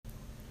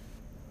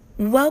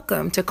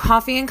Welcome to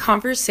Coffee and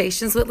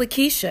Conversations with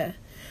Lakeisha.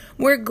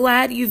 We're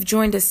glad you've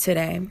joined us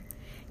today.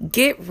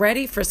 Get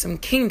ready for some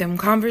kingdom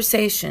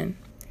conversation.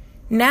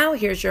 Now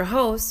here's your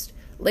host,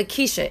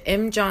 Lakeisha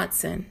M.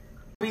 Johnson.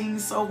 Being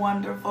so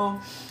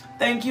wonderful.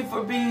 Thank you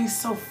for being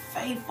so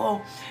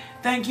faithful.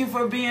 Thank you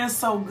for being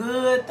so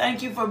good.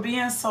 Thank you for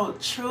being so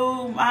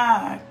true.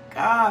 My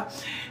God.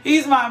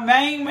 He's my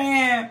main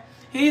man.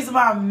 He's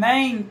my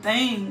main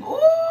thing. Ooh,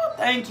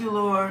 thank you,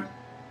 Lord.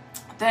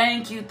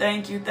 Thank you,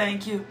 thank you,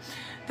 thank you.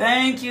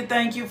 Thank you,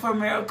 thank you for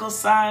miracles,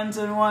 signs,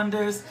 and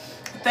wonders.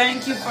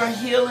 Thank you for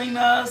healing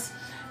us.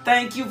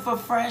 Thank you for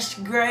fresh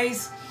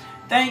grace.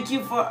 Thank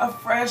you for a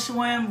fresh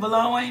wind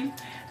blowing.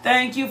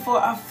 Thank you for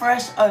a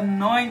fresh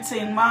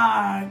anointing.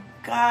 My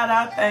God,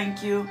 I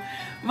thank you.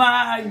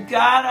 My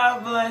God, I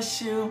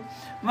bless you.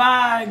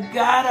 My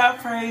God, I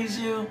praise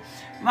you.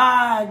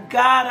 My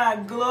God,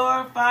 I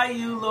glorify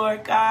you,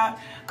 Lord God.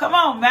 Come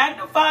on,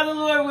 magnify the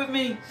Lord with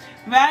me.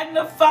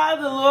 Magnify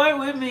the Lord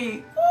with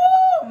me.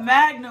 Woo,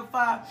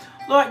 magnify.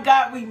 Lord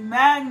God, we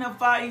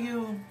magnify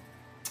you.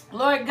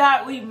 Lord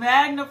God, we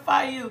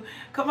magnify you.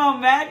 Come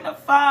on,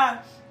 magnify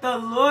the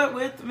Lord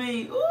with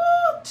me.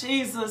 Ooh,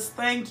 Jesus,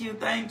 thank you,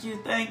 thank you,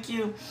 thank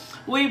you.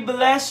 We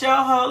bless your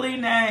holy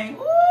name.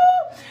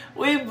 Ooh,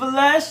 we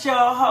bless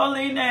your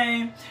holy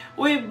name.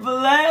 We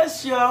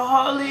bless your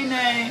holy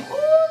name.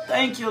 Ooh,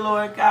 thank you,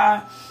 Lord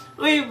God.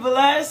 We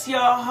bless your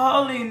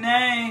holy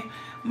name.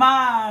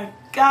 My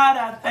God,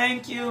 I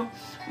thank you.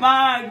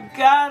 My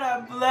God,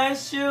 I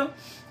bless you.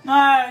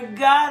 My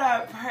God,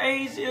 I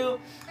praise you.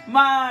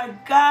 My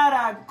God,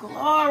 I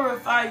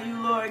glorify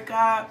you, Lord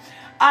God.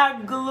 I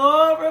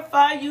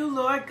glorify you,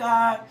 Lord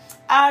God.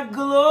 I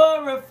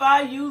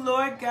glorify you,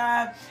 Lord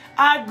God.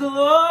 I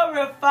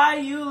glorify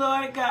you,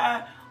 Lord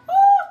God.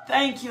 Ooh,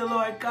 thank you,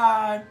 Lord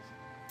God.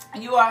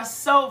 You are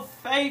so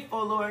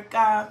faithful, Lord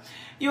God.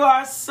 You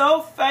are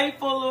so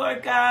faithful,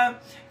 Lord God.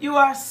 You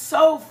are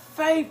so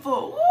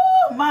faithful.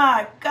 Oh,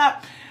 my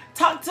God.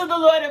 Talk to the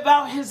Lord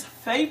about his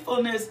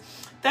faithfulness.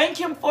 Thank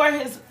him for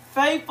his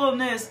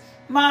faithfulness.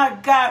 My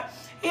God,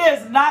 he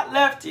has not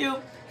left you.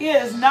 He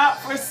has not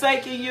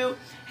forsaken you.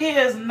 He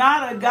is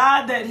not a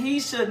God that he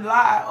should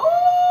lie.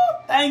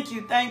 Oh, thank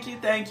you, thank you,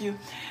 thank you.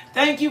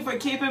 Thank you for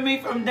keeping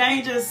me from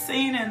danger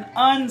seen and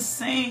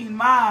unseen.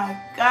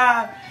 My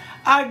God.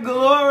 I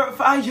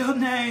glorify your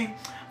name.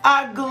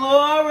 I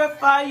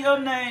glorify your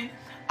name.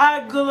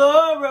 I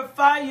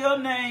glorify your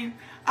name.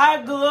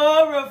 I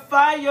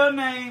glorify your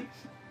name.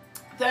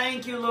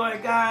 Thank you,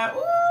 Lord God.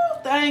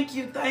 Ooh, thank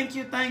you, thank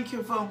you, thank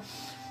you for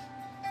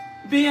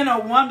being a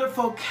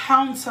wonderful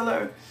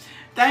counselor.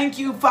 Thank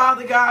you,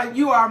 Father God.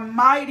 You are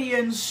mighty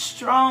and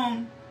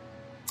strong.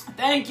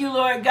 Thank you,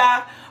 Lord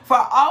God, for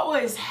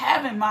always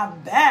having my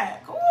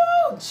back.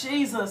 Ooh,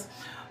 Jesus.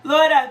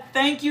 Lord, I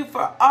thank you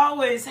for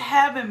always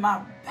having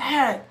my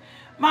back.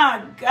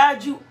 My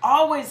God, you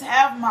always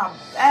have my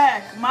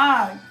back.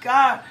 My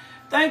God,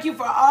 thank you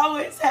for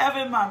always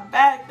having my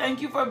back.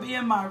 Thank you for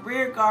being my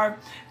rear guard.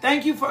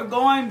 Thank you for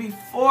going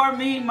before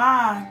me.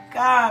 My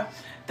God,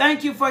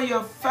 thank you for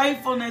your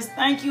faithfulness.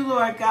 Thank you,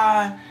 Lord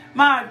God.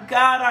 My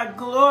God, I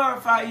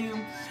glorify you.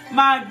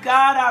 My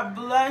God, I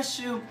bless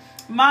you.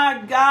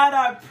 My God,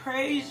 I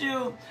praise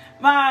you.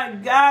 My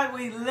God,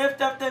 we lift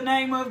up the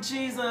name of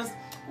Jesus.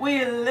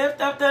 We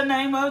lift up the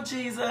name of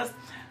Jesus.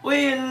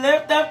 We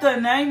lift up the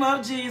name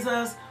of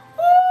Jesus.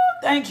 Woo,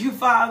 thank you,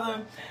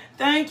 Father.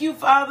 Thank you,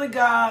 Father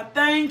God.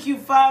 Thank you,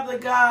 Father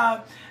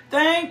God.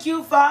 Thank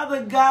you,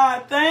 Father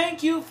God.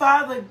 Thank you,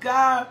 Father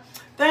God.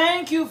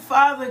 Thank you,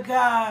 Father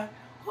God.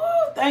 Woo,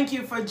 thank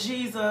you for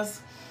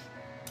Jesus.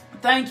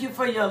 Thank you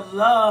for your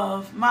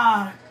love,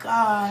 my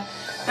God.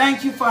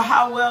 Thank you for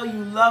how well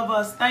you love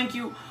us. Thank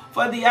you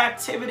for the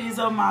activities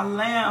of my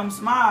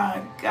limbs,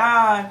 my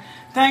God.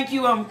 Thank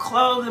you, I'm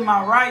clothed in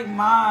my right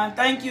mind.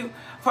 Thank you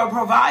for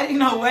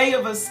providing a way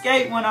of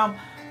escape when I'm,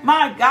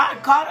 my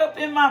God, caught up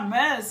in my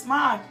mess,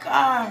 my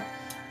God.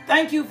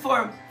 Thank you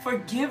for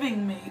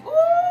forgiving me.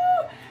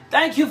 Ooh.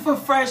 Thank you for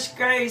fresh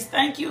grace.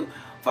 Thank you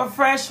for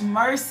fresh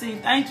mercy.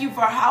 Thank you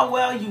for how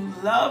well you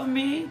love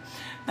me.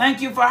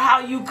 Thank you for how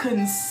you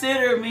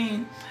consider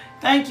me.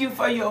 Thank you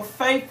for your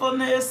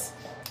faithfulness.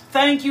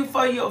 Thank you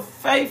for your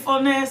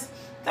faithfulness.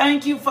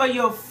 Thank you for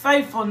your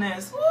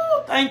faithfulness.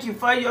 Woo, thank you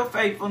for your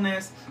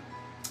faithfulness.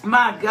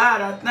 My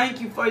God, I thank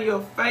you for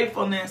your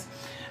faithfulness.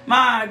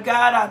 My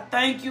God, I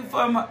thank you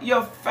for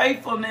your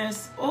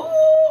faithfulness.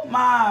 Oh,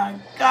 my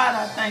God,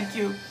 I thank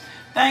you.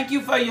 Thank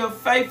you for your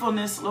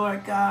faithfulness,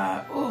 Lord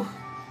God. Ooh,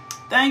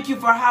 thank you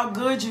for how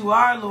good you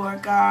are,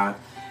 Lord God.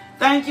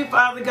 Thank you,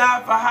 Father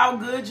God, for how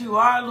good you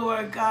are,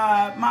 Lord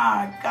God.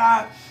 My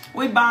God,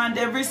 we bind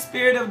every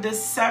spirit of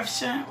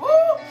deception.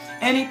 Ooh,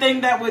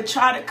 anything that would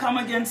try to come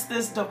against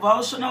this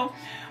devotional,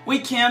 we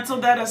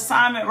cancel that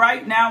assignment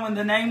right now in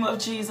the name of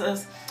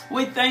Jesus.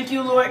 We thank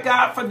you, Lord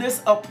God, for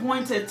this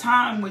appointed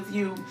time with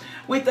you.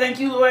 We thank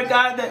you, Lord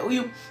God, that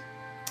you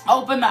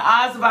open the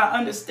eyes of our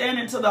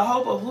understanding to the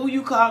hope of who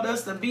you called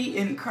us to be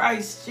in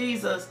Christ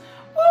Jesus.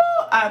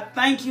 Ooh, I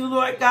thank you,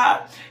 Lord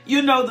God.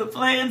 You know the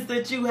plans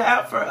that you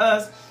have for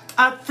us.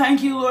 I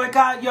thank you, Lord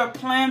God. Your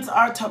plans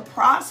are to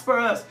prosper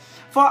us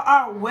for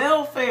our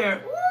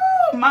welfare.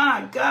 Woo,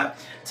 my God,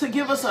 to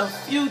give us a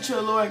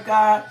future, Lord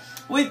God.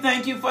 We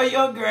thank you for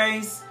your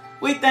grace.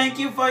 We thank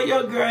you for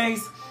your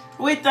grace.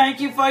 We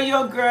thank you for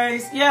your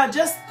grace. Yeah,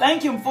 just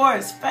thank him for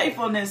his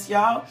faithfulness,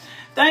 y'all.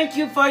 Thank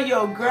you for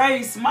your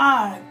grace.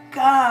 My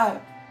God.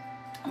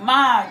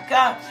 My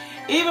God.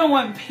 Even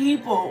when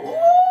people,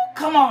 ooh,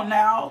 come on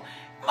now.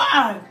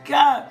 My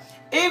God.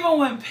 Even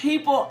when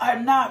people are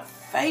not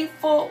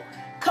faithful,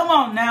 come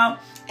on now.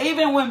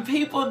 Even when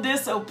people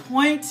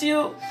disappoint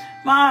you,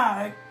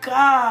 my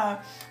God.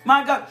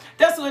 My God.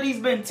 That's what he's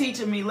been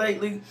teaching me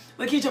lately.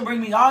 Lakeisha,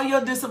 bring me all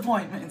your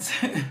disappointments.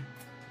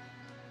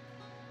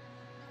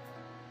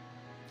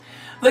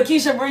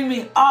 Lakeisha, bring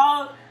me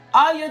all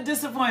your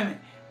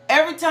disappointment.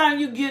 Every time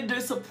you get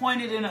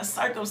disappointed in a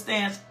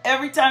circumstance,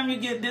 every time you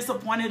get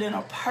disappointed in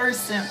a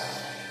person,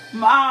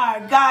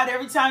 my God,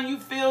 every time you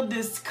feel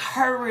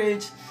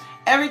discouraged,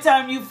 every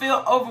time you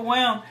feel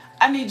overwhelmed,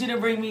 I need you to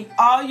bring me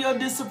all your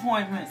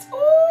disappointments.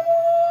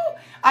 Ooh,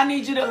 I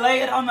need you to lay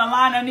it on the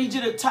line. I need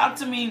you to talk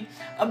to me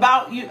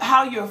about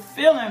how you're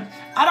feeling.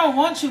 I don't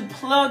want you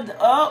plugged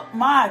up.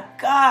 My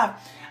God.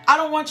 I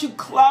don't want you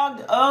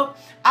clogged up.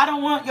 I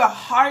don't want your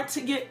heart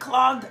to get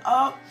clogged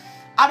up.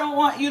 I don't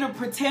want you to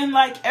pretend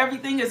like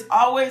everything is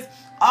always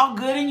all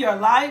good in your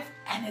life,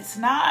 and it's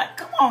not.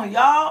 Come on,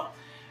 y'all.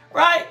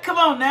 Right? Come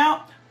on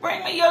now.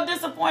 Bring me your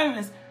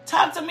disappointments.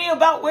 Talk to me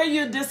about where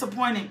you're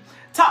disappointing.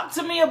 Talk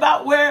to me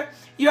about where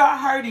you're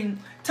hurting.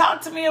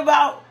 Talk to me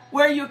about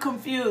where you're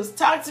confused.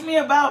 Talk to me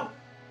about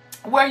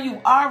where you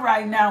are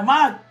right now.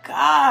 My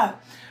God.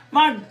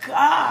 My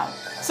God.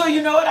 So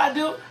you know what I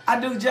do? I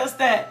do just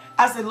that.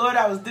 I said, Lord,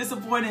 I was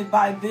disappointed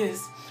by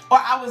this. Or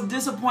I was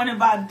disappointed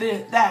by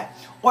that.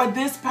 Or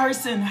this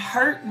person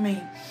hurt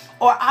me.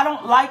 Or I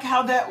don't like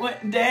how that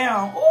went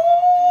down.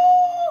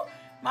 Ooh,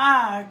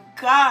 my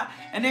God.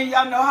 And then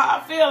y'all know how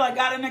I feel. I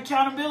got an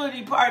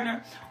accountability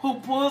partner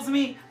who pulls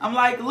me. I'm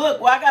like, look,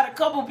 well, I got a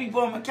couple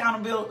people I'm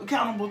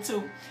accountable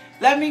to.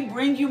 Let me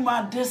bring you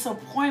my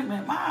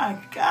disappointment.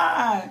 My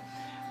God.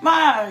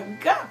 My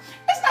God.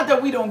 It's not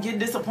that we don't get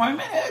disappointed.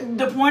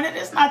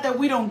 It's not that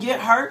we don't get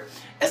hurt.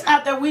 It's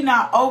not that we're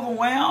not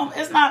overwhelmed.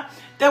 It's not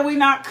that we're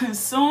not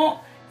consumed.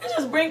 You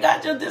just bring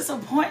out your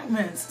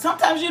disappointments.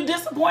 Sometimes you're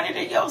disappointed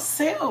in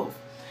yourself.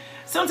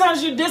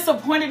 Sometimes you're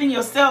disappointed in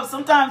yourself.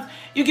 Sometimes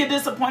you get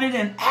disappointed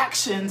in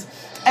actions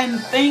and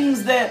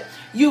things that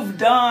you've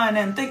done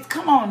and things.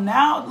 Come on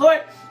now,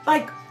 Lord.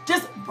 Like,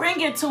 just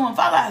bring it to him.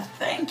 Father, I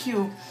thank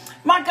you.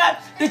 My God,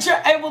 that you're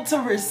able to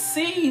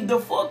receive the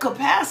full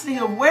capacity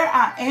of where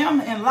I am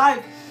in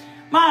life.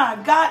 My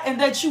God, and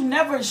that you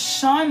never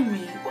shun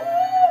me.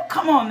 Ooh,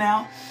 come on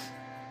now.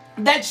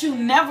 That you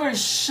never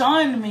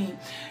shun me.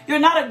 You're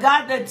not a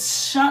God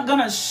that's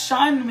gonna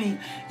shun me.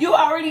 You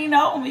already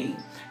know me.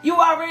 You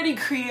already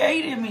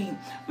created me.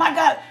 My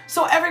God,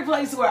 so every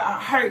place where I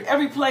hurt,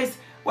 every place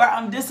where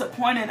I'm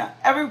disappointed,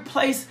 every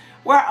place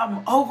where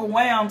I'm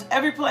overwhelmed,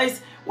 every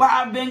place where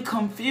I've been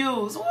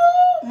confused.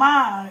 Ooh,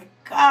 my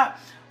God.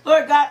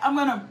 Lord God, I'm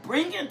going to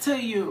bring it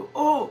to you.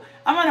 Oh,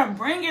 I'm going to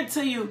bring it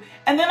to you.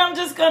 And then I'm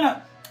just going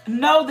to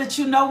know that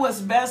you know what's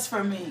best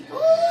for me.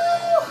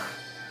 Ooh,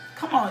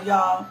 come on,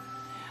 y'all.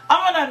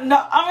 I'm going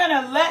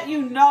to let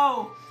you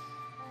know.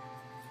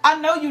 I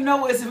know you know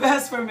what's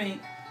best for me.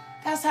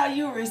 That's how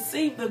you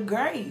receive the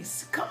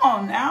grace. Come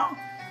on now.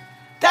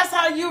 That's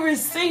how you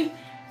receive.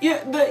 You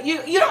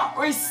don't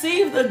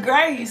receive the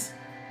grace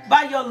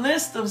by your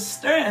list of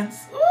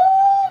strengths.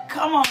 Ooh,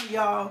 come on,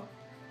 y'all.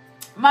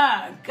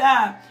 My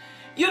God.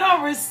 You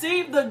don't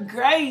receive the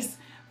grace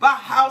by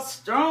how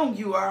strong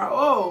you are.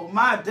 Oh,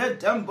 my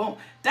dumb boom.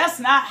 That's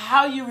not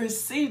how you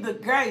receive the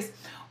grace.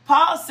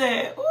 Paul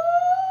said,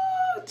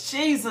 ooh,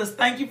 Jesus,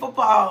 thank you for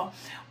Paul.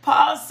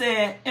 Paul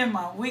said, in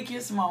my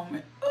weakest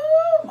moment,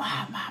 ooh,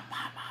 my.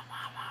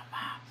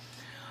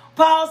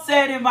 Paul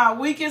said, in my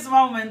weakest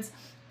moments,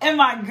 in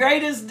my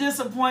greatest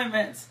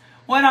disappointments,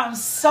 when I'm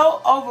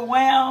so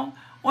overwhelmed,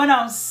 when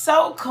I'm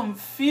so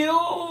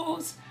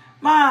confused,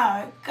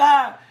 my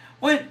God,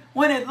 when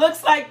it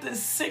looks like the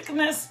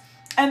sickness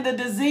and the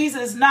disease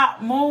is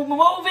not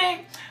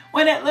moving,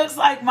 when it looks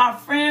like my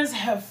friends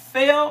have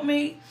failed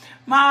me,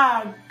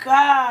 my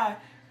God,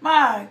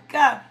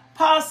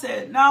 Paul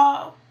said,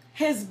 no,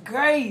 his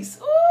grace,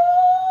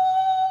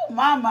 ooh,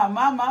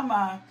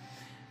 my.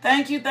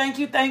 Thank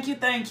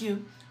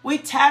you. We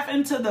tap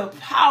into the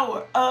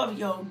power of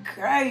your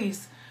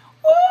grace.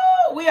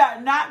 Woo! We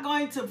are not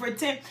going to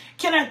pretend.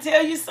 Can I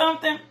tell you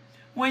something?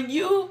 When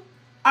you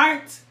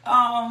aren't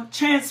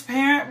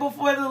transparent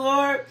before the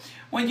Lord,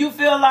 when you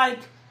feel like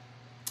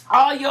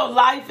all your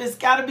life has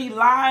got to be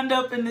lined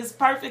up in this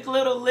perfect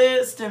little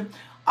list and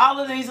all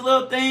of these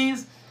little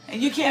things,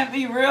 and you can't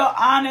be real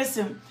honest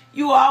and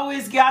you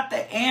always got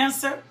the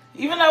answer,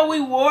 even though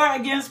we war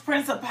against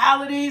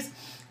principalities,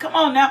 come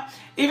on now,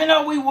 even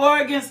though we war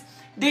against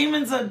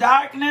demons of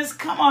darkness,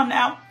 come on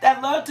now,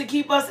 that love to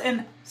keep us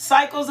in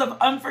cycles of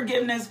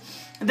unforgiveness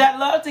that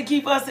love to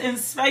keep us in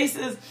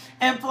spaces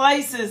and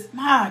places.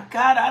 My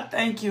God, I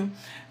thank you.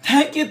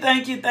 Thank you,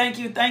 thank you, thank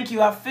you, thank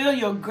you. I feel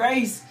your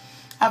grace.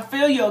 I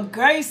feel your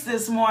grace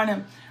this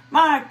morning.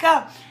 My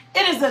God,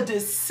 it is a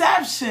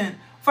deception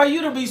for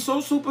you to be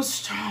so super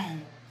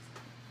strong.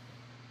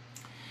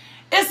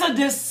 It's a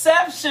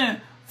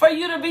deception for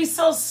you to be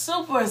so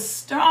super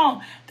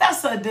strong.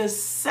 That's a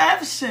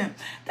deception.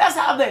 That's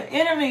how the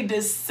enemy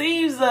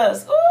deceives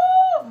us.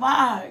 Oh,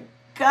 my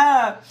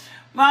God.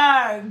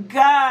 My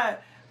God.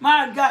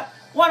 My God.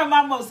 One of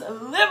my most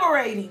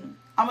liberating,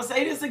 I'm going to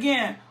say this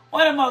again,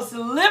 one of the most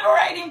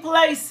liberating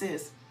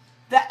places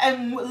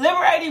and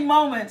liberating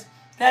moments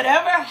that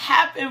ever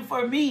happened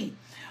for me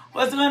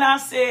was when I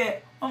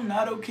said, I'm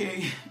not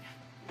okay.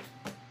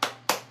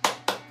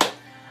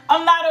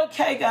 I'm not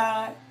okay,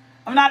 God.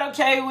 I'm not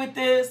okay with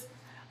this.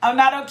 I'm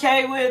not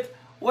okay with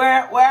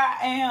where I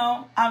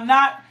am. I'm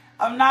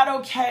not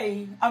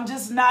okay. I'm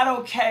just not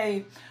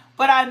okay.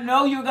 But I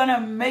know you're going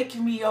to make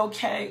me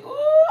okay.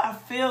 Ooh, I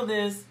feel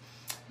this.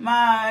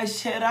 My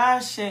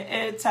sherashe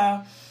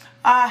eta.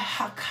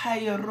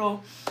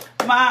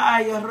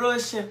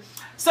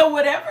 So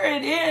whatever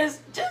it is,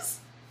 just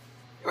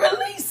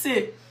release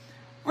it.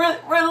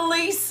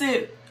 Release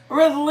it.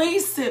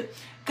 Release it.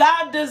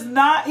 God does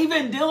not, he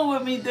been dealing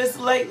with me this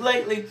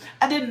lately.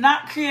 I did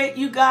not create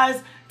you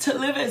guys to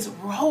live as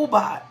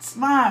robots.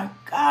 My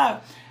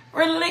God.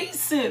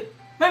 Release it.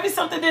 Maybe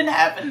something didn't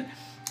happen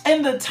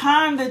in the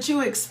time that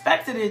you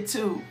expected it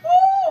to.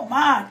 Oh,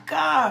 my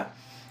God.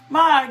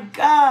 My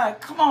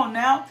God. Come on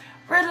now.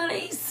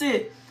 Release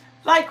it.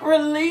 Like,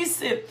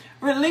 release it.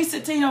 Release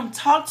it to him.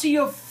 Talk to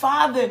your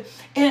Father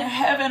in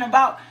heaven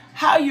about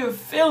how you're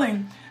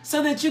feeling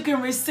so that you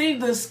can receive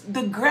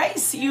the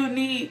grace you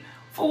need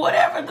for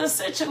whatever the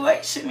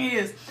situation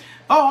is.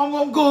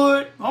 Oh, I'm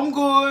good. I'm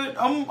good.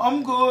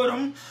 I'm good.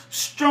 I'm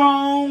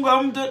strong.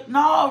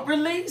 No,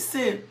 release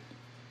it.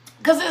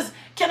 Because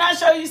can I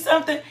show you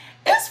something?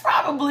 It's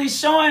probably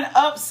showing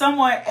up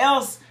somewhere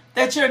else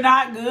that you're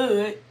not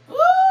good. Woo!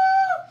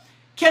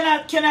 Can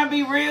I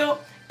be real?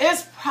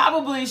 It's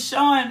probably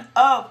showing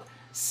up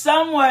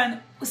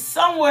somewhere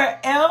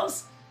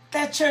else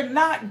that you're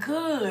not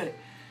good.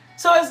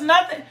 So it's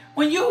nothing.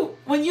 When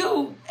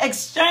you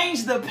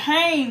exchange the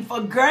pain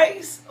for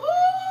grace,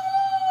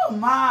 oh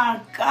my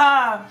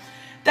God,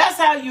 that's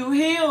how you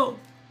heal.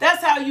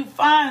 That's how you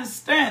find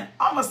strength.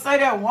 I'm going to say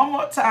that one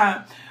more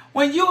time.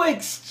 When you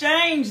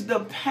exchange the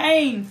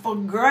pain for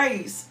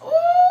grace,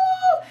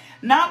 ooh,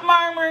 not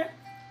murmuring,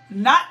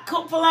 not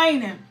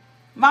complaining,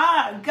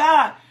 my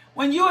God,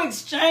 when you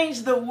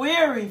exchange the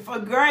weary for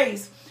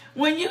grace,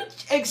 when you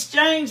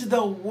exchange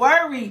the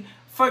worry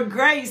for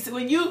grace,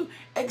 when you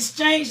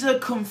exchange the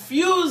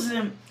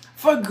confusion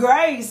for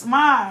grace,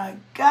 my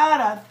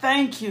God, I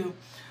thank you.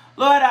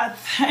 Lord, I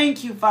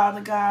thank you,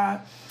 Father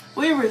God.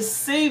 We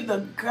receive the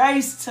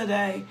grace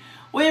today.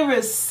 We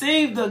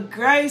receive the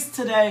grace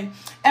today,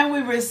 and we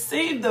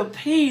receive the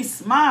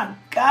peace, my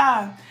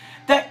God,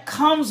 that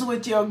comes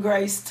with your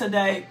grace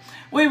today.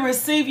 We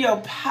receive your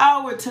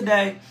power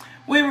today.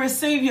 We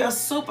receive your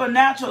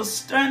supernatural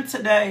strength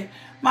today.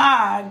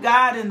 My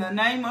God, in the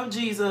name of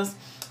Jesus.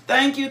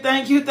 Thank you,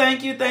 thank you,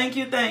 thank you, thank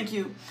you, thank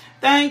you.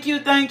 Thank you,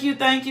 thank you,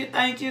 thank you,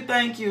 thank you,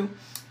 thank you.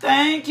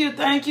 Thank you,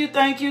 thank you,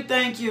 thank you,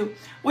 thank you.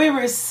 We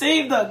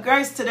receive the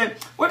grace today.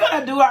 We're going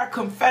to do our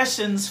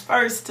confessions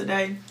first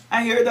today.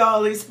 I hear the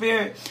Holy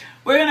Spirit.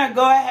 We're going to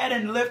go ahead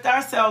and lift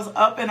ourselves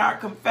up in our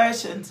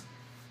confessions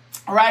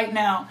right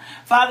now.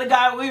 Father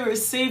God, we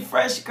receive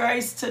fresh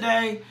grace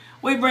today.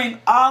 We bring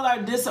all our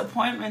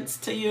disappointments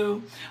to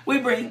you. We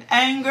bring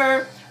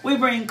anger. We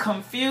bring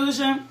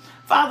confusion.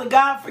 Father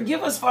God,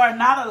 forgive us for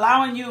not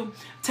allowing you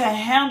to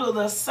handle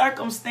the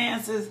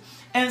circumstances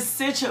and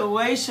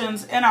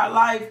situations in our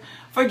life.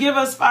 Forgive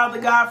us, Father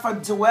God, for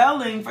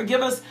dwelling.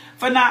 Forgive us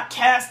for not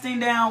casting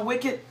down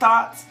wicked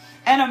thoughts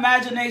and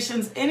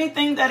imaginations,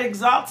 anything that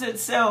exalts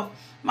itself,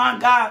 my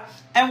God.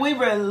 And we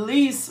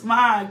release,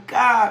 my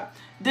God,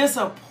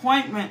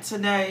 disappointment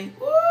today.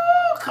 Woo,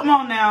 come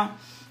on now.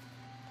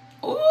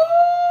 Ooh,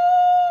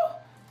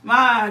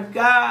 my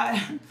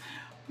God,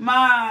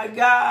 my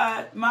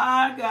God,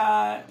 my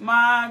God,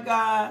 my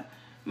God,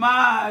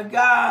 my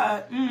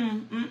God.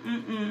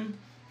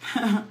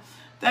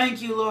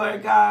 Thank you,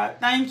 Lord God.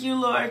 Thank you,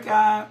 Lord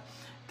God.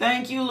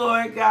 Thank you,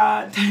 Lord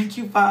God. Thank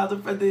you, Father,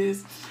 for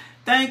this.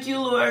 Thank you,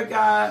 Lord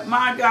God.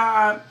 My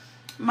God,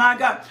 my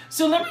God.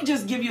 So let me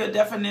just give you a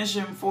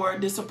definition for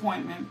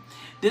disappointment.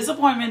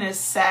 Disappointment is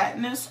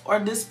sadness or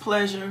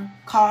displeasure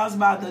caused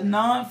by the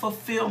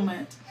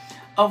non-fulfillment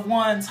of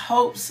one's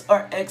hopes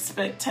or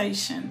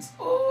expectations.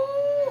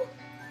 Ooh.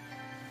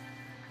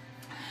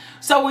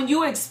 So when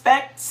you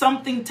expect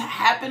something to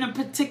happen a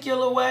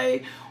particular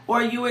way,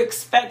 or you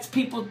expect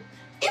people,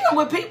 even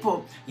with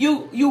people,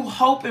 you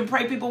hope and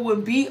pray people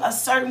will be a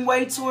certain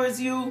way towards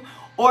you,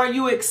 or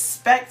you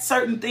expect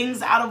certain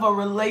things out of a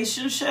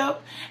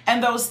relationship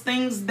and those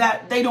things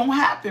that they don't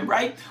happen,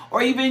 right?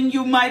 Or even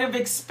you might have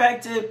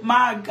expected,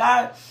 my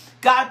God,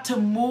 God to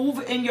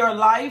move in your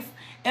life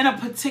in a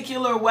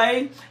particular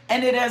way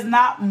and it has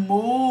not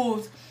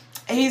moved,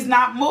 he's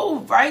not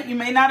moved, right? You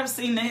may not have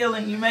seen the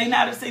healing. You may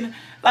not have seen,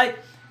 like,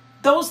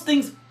 those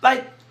things.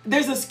 Like,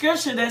 there's a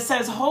scripture that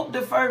says hope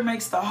deferred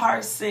makes the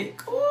heart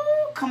sick.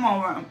 Ooh, come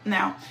on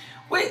now.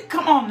 Wait,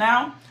 come on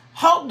now.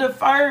 Hope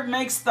deferred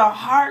makes the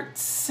heart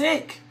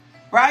sick,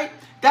 right?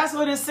 That's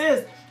what it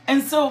says.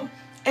 And so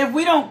if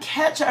we don't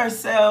catch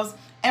ourselves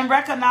and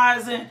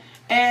recognize it,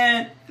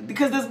 and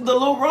because the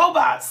little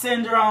robot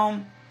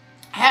syndrome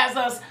has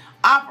us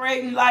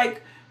operating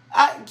like,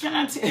 can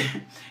I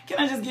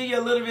just give you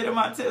a little bit of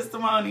my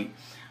testimony?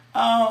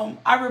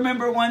 I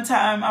remember one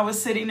time I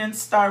was sitting in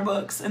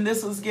Starbucks, and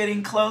this was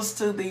getting close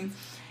to the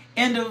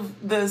end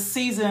of the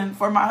season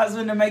for my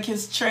husband to make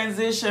his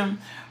transition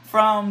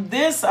from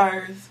this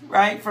earth,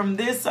 right? From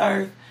this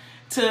earth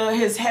to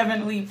his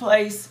heavenly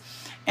place.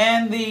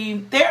 And the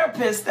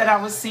therapist that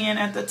I was seeing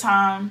at the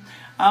time,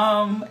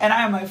 and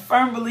I am a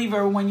firm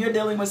believer when you're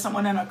dealing with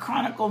someone in a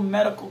chronic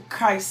medical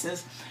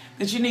crisis,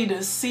 that you need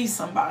to see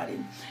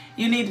somebody.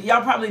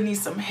 Y'all probably need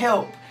some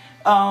help.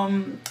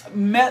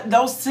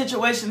 Those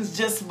situations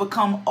just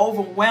become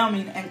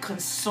overwhelming and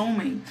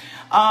consuming.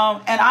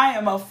 And I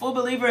am a full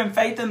believer in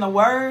faith in the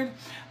word.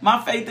 My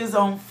faith is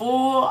on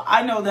full.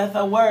 I know that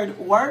the word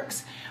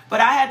works, but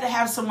I had to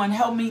have someone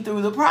help me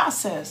through the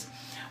process.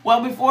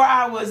 Well, before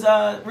I was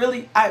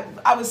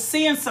I was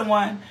seeing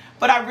someone,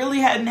 but I really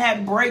hadn't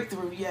had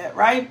breakthrough yet,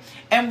 right?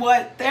 And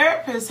what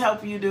therapists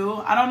help you do,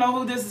 I don't know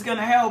who this is going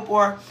to help,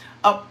 or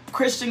a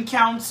Christian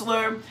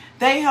counselor,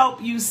 they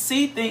help you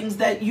see things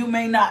that you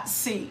may not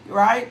see,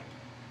 right?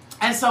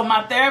 And so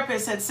my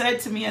therapist had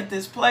said to me at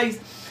this place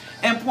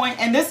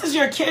and this is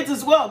your kids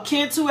as well,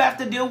 kids who have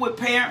to deal with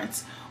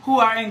parents who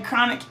are in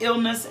chronic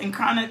illness and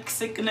chronic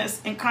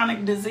sickness and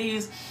chronic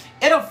disease.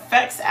 It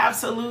affects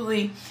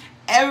absolutely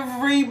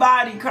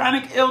everybody.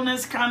 Chronic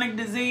illness, chronic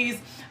disease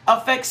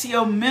affects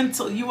your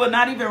mental. You will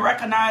not even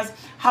recognize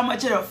how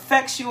much it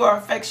affects you or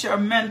affects your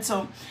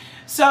mental.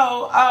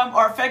 So,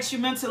 or affects you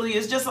mentally.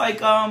 It's just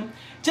like,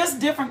 just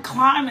different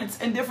climates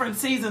and different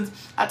seasons.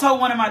 I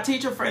told one of my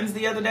teacher friends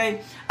the other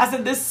day, I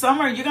said, this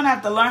summer, you're going to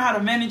have to learn how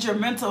to manage your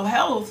mental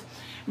health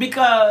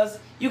because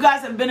you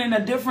guys have been in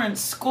a different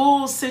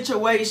school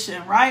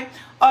situation, right?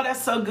 Oh,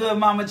 that's so good,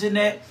 Mama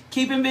Jeanette.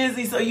 Keeping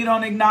busy so you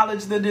don't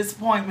acknowledge the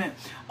disappointment.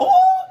 Oh,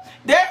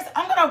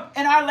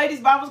 in our ladies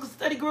Bible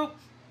study group,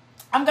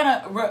 I'm going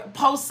to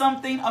post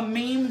something, a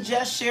meme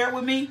just shared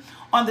with me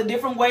on the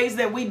different ways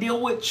that we deal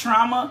with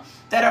trauma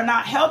that are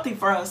not healthy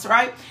for us,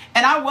 right?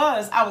 And I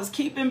was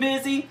keeping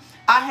busy.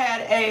 I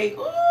had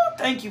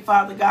thank you,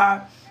 Father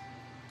God.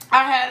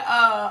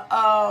 I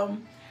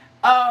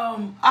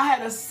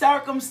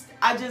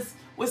just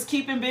was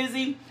keeping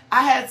busy.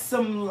 I had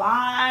some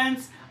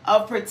lines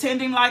of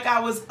pretending like I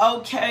was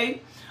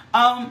okay.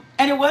 And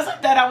it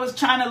wasn't that I was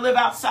trying to live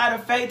outside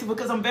of faith,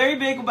 because I'm very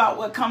big about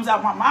what comes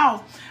out my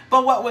mouth.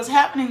 But what was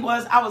happening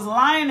was I was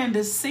lying and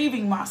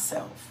deceiving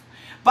myself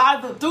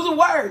through the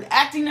word,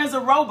 acting as a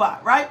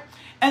robot, right?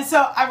 And so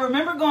I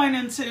remember going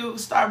into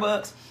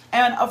Starbucks,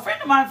 and a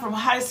friend of mine from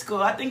high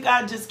school, I think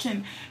God just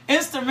can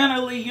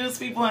instrumentally use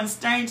people in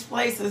strange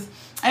places.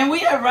 And we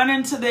had run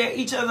into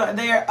each other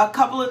there a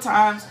couple of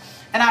times.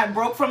 And I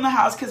broke from the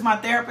house because my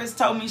therapist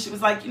told me, she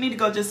was like, you need to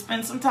go just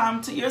spend some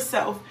time to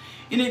yourself.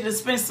 You need to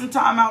spend some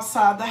time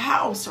outside the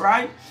house,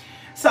 right?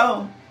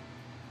 So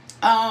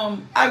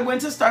I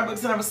went to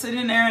Starbucks and I was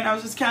sitting there and I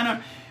was just kind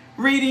of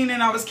reading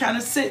and I was kind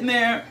of sitting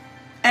there.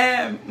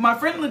 And my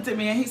friend looked at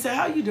me and he said,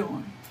 how you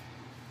doing?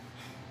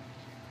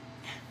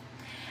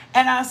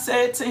 And I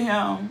said to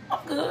him,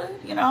 I'm good.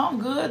 I'm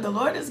good. The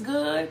Lord is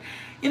good.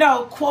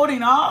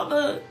 Quoting all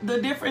the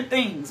different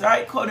things,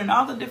 right? Quoting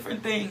all the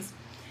different things.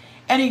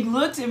 And he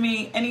looked at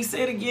me and he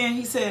said again,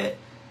 he said,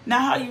 now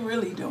how you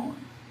really doing?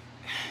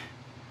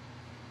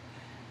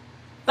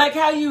 Like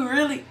how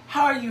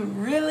are you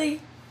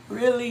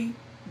really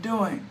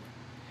doing?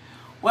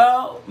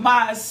 Well,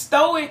 my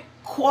stoic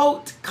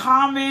quote,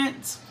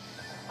 comment,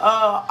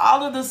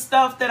 all of the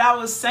stuff that I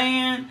was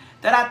saying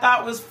that I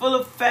thought was full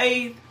of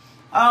faith,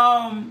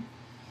 that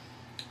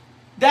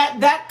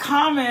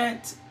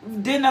comment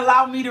didn't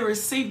allow me to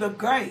receive the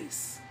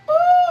grace.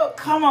 Ooh,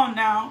 come on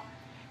now.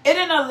 It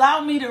didn't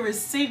allow me to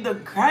receive the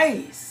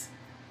grace.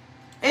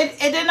 It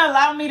didn't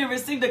allow me to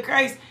receive the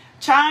grace.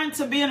 Trying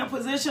to be in a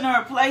position or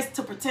a place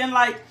to pretend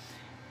like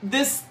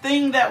this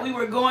thing that we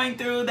were going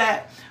through,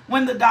 that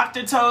when the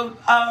doctor told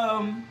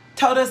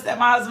us that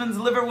my husband's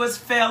liver was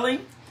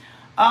failing,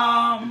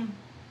 can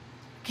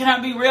I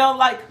be real?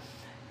 Like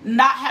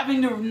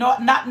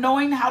not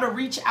knowing how to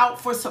reach out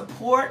for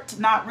support,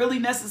 not really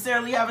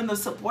necessarily having the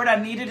support I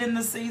needed in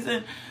the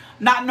season,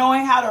 not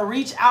knowing how to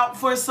reach out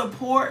for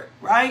support,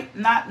 right?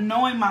 Not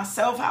knowing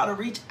myself how to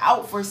reach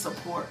out for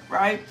support,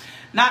 right?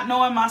 Not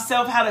knowing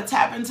myself how to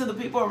tap into the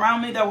people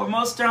around me that were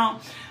most strong,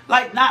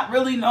 like not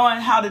really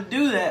knowing how to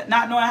do that,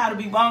 not knowing how to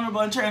be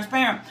vulnerable and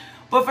transparent.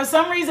 But for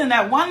some reason,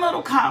 that one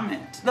little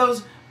comment,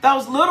 those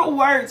little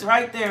words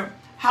right there,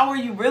 how are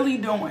you really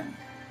doing,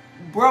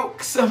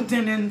 broke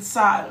something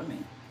inside of me.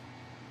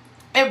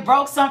 It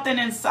broke something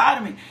inside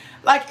of me.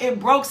 like it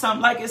broke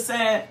something, like it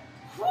said,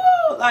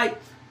 whoo, like,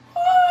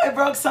 whoo, it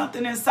broke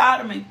something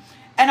inside of me.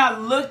 And I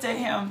looked at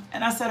him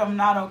and I said, I'm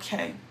not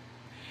okay.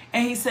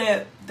 And he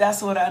said,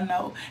 that's what I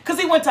know. Because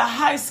he went to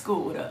high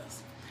school with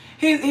us.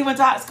 He went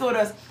to high school with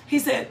us. He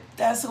said,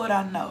 that's what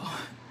I know.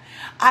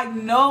 I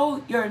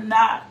know you're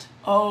not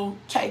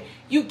okay.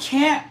 You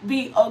can't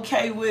be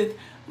okay with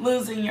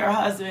losing your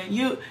husband.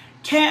 You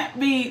can't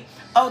be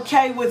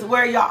okay with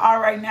where you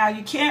are right now.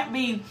 You can't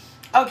be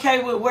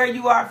okay with where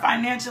you are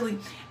financially.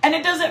 And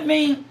it doesn't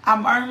mean I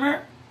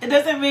murmur. It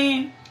doesn't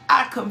mean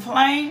I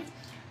complain.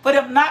 But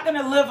I'm not going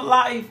to live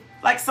life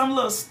like some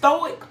little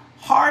stoic,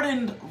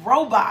 hardened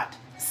robot,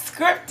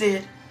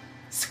 scripted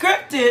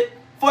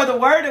for the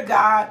word of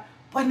God,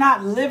 but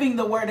not living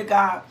the word of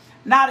God,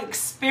 not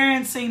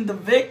experiencing the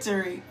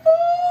victory.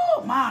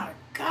 Oh my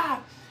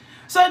God.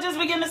 So I just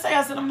began to say,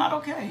 I said, I'm not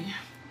okay.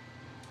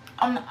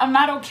 I'm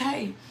not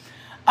okay.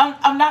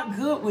 I'm not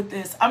good with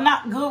this. I'm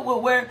not good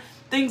with where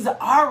things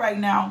are right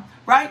now,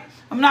 right?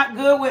 I'm not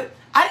good with,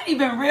 I didn't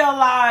even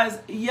realize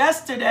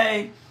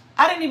yesterday,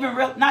 I didn't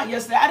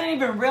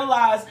even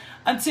realize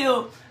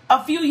until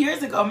a few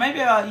years ago, maybe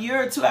a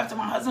year or two after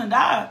my husband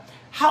died,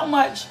 how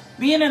much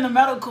being in the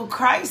medical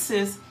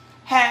crisis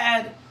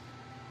had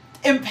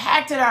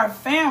impacted our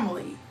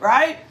family,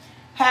 right?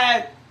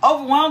 Had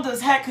overwhelmed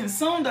us, had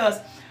consumed us.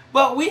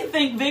 But we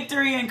think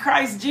victory in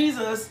Christ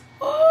Jesus,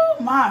 oh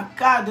my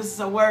God, this is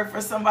a word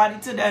for somebody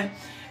today.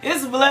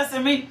 It's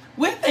blessing me.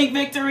 We think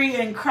victory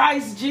in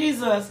Christ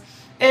Jesus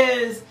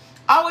is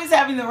always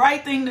having the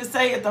right thing to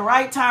say at the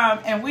right time.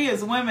 And we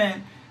as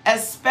women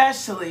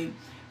especially,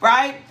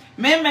 right?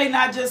 Men may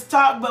not just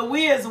talk, but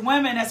we as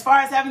women, as far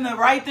as having the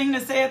right thing to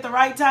say at the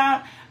right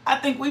time, I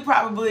think we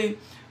probably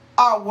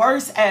are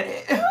worse at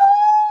it.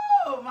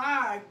 Oh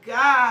my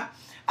God.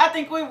 I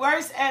think we're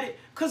worse at it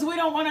because we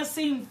don't want to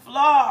seem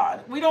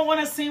flawed. We don't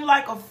want to seem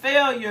like a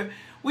failure.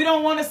 We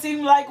don't want to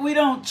seem like we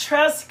don't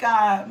trust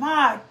God.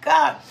 My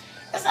God.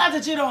 It's not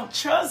that you don't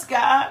trust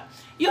God.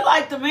 You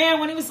like the man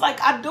when he was like,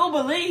 I do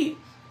believe.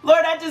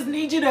 Lord, I just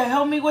need you to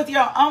help me with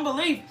your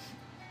unbelief.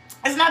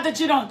 It's not that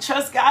you don't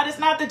trust God. It's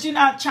not that you're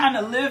not trying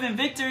to live in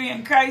victory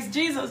in Christ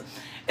Jesus.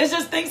 It's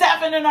just things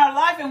happen in our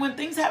life. And when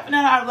things happen in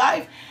our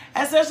life,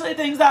 especially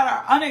things that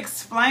are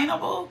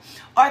unexplainable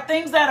or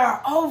things that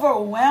are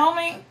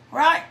overwhelming,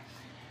 right?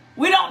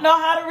 We don't know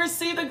how to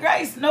receive the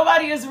grace.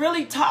 Nobody has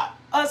really taught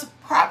us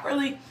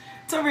properly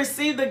to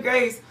receive the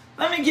grace.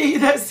 Let me give you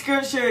that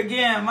scripture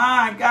again.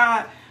 My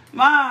God,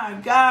 my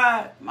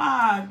God,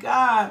 my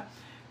God,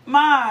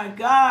 my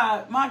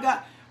God, my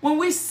God. When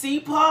we see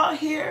Paul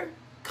here,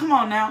 come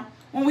on now.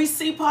 When we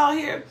see Paul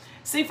here,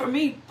 see, for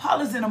me,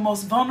 Paul is in the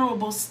most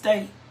vulnerable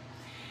state.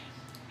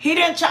 He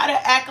didn't try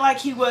to act like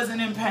he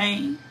wasn't in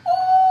pain.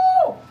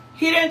 Ooh.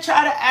 He didn't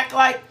try to act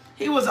like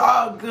he was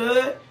all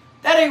good.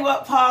 That ain't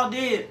what Paul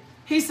did.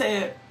 He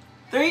said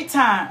 3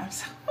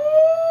 times,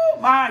 oh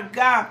my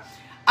God,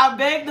 I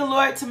begged the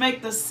Lord to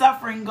make the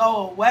suffering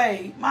go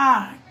away.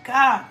 My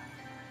God.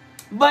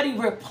 But he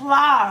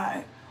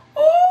replied,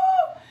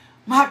 oh,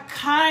 my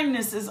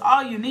kindness is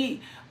all you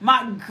need.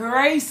 My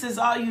grace is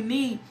all you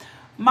need.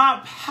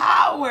 My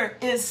power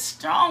is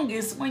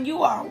strongest when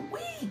you are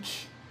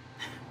weak.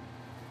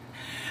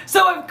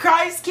 So if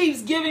Christ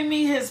keeps giving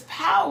me his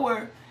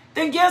power,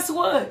 then guess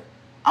what?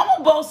 I'm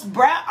gonna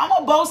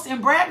boast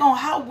and brag on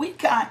how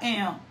weak I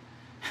am.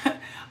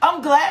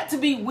 I'm glad to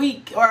be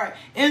weak or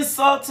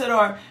insulted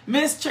or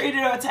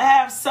mistreated or to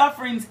have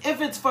sufferings if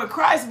it's for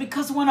Christ,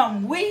 because when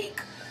I'm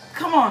weak,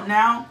 come on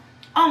now,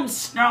 I'm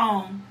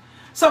strong.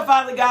 So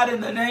Father God, in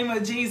the name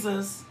of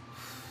Jesus,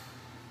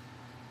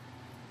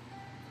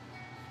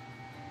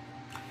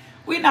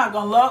 we no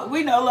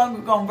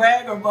longer gonna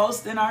brag or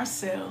boast in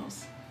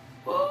ourselves.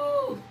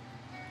 Woo.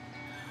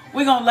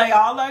 We're gonna lay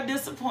all our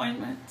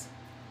disappointments,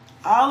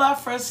 all our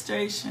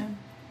frustration,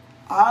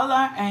 all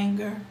our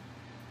anger,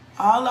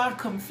 all our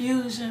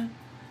confusion,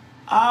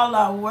 all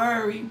our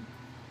worry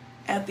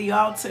at the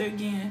altar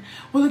again.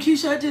 Well,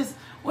 Lakeisha,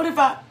 what if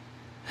I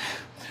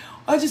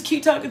just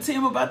keep talking to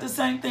him about the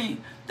same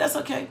thing? That's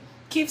okay.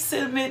 Keep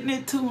submitting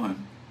it to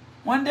him.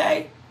 One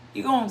day,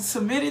 you're going to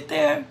submit it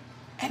there,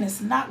 and it's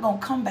not going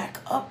to come back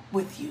up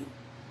with you.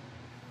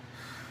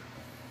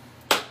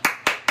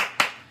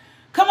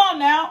 Come on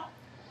now.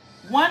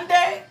 One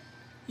day,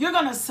 you're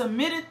going to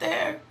submit it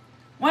there.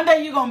 One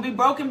day, you're going to be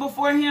broken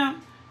before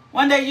him.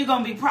 One day, you're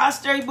going to be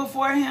prostrate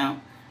before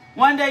him.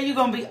 One day, you're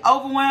going to be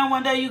overwhelmed.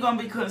 One day, you're going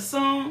to be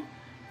consumed.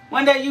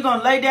 One day, you're going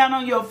to lay down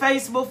on your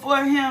face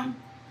before him.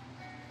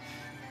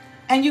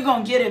 And you're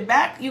going to get it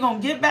back. You're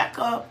going to get back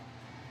up.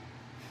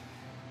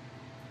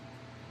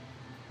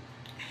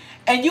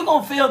 And you're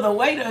going to feel the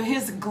weight of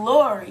his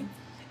glory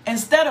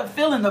instead of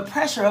feeling the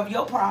pressure of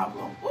your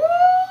problem. Woo!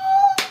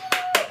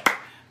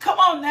 Come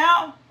on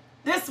now.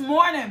 This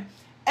morning,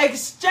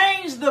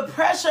 exchange the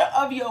pressure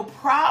of your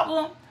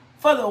problem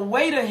for the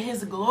weight of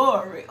his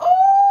glory.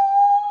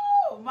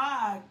 Oh,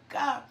 my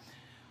God.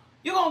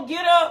 You're going to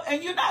get up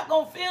and you're not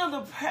going to feel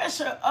the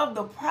pressure of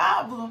the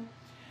problem.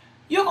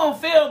 You're going to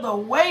feel the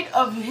weight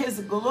of his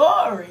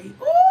glory.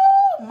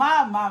 Oh,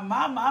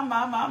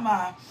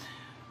 My.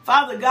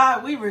 Father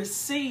God, we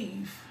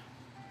receive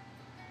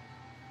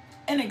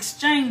in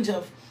exchange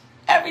of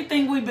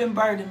everything we've been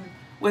burdened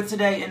with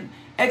today, in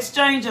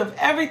exchange of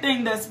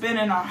everything that's been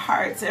in our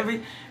hearts,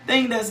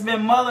 everything that's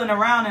been mulling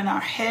around in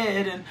our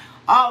head, and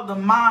all the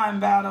mind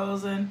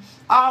battles and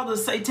all the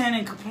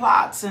satanic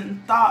plots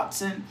and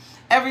thoughts and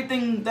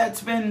everything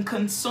that's been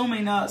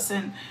consuming us.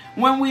 And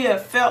when we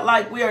have felt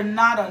like we are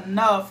not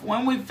enough,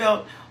 when we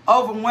felt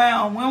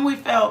overwhelmed, when we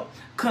felt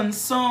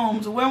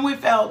consumed, when we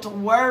felt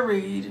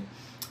worried,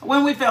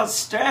 when we felt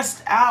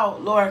stressed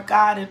out, Lord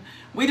God, and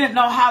we didn't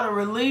know how to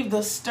relieve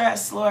the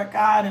stress, Lord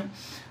God, and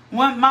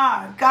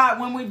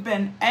when we've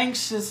been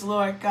anxious,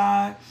 Lord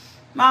God,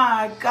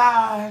 my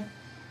God,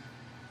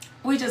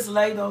 we just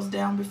lay those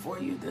down before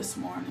you this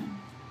morning.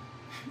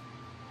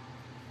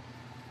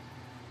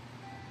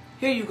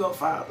 Here you go,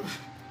 Father.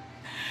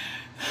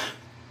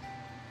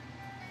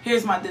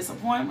 Here's my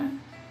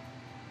disappointment.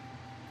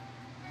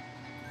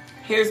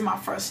 Here's my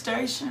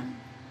frustration.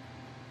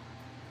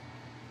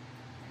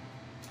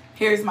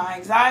 Here's my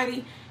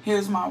anxiety.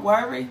 Here's my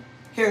worry.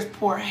 Here's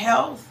poor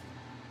health.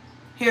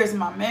 Here's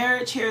my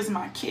marriage. Here's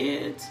my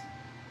kids.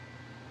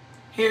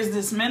 Here's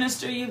this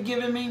ministry you've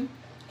given me.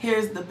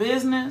 Here's the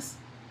business.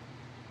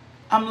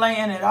 I'm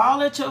laying it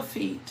all at your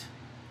feet.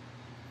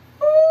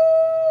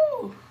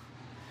 Woo!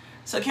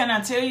 So can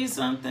I tell you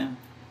something?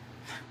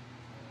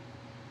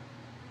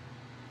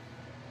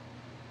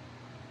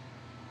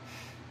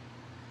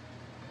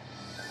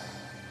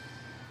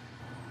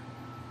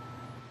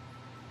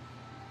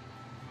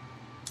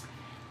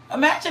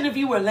 Imagine if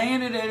you were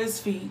laying it at his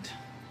feet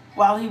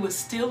while he was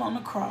still on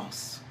the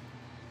cross.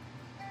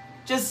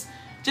 Just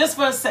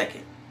for a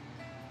second.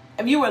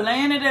 If you were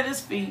laying it at his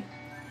feet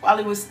while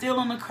he was still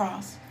on the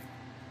cross,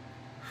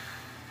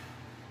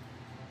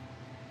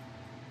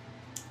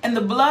 and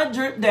the blood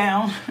dripped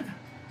down,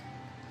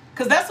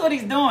 because that's what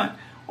he's doing,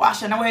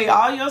 washing away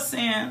all your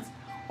sins,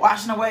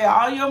 washing away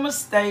all your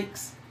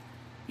mistakes.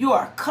 You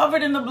are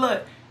covered in the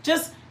blood.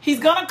 He's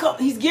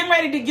getting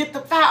ready to get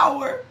the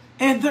power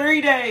in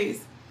 3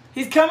 days.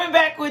 He's coming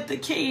back with the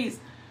keys.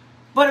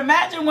 But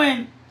imagine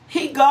when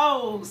he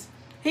goes,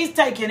 he's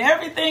taking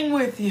everything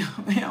with you.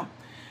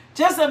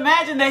 Just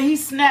imagine that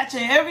he's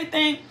snatching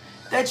everything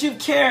that you've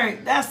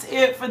carried. That's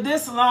it for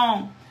this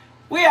long.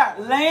 We are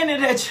laying it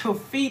at your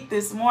feet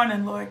this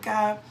morning, Lord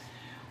God.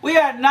 We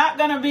are not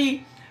going to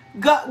be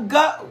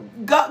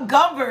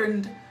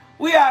governed.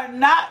 We are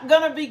not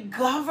going to be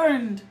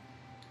governed.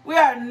 We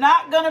are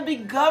not going to be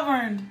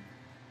governed.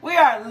 We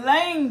are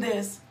laying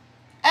this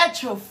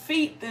at your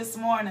feet this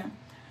morning.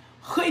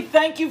 We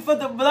thank you for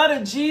the blood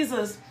of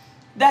Jesus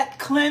that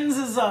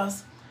cleanses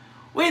us.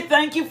 We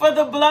thank you for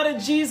the blood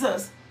of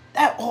Jesus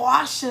that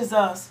washes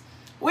us.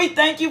 We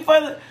thank you for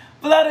the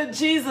blood of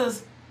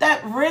Jesus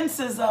that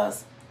rinses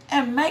us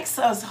and makes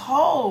us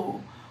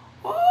whole.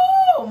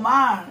 Oh,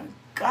 my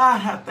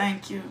God, I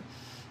thank you.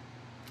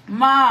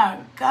 My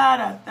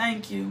God, I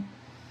thank you.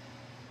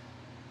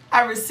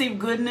 I receive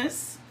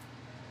goodness.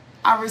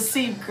 I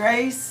receive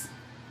grace.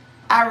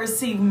 I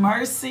receive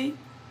mercy.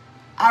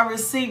 I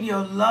receive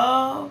your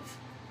love.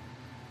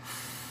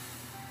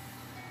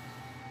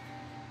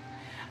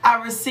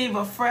 I receive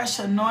a fresh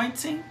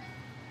anointing.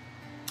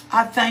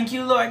 I thank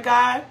you, Lord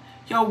God.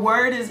 Your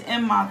word is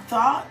in my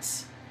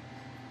thoughts.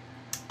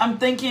 I'm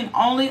thinking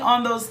only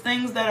on those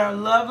things that are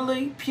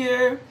lovely,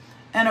 pure,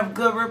 and of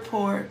good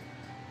report.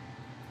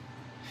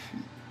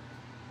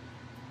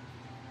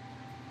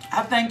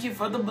 I thank you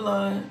for the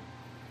blood.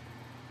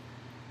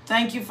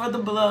 Thank you for the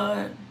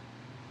blood.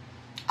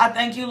 I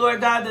thank you,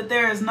 Lord God, that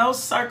there is no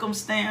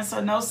circumstance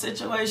or no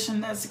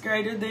situation that's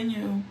greater than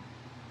you.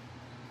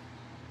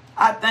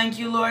 I thank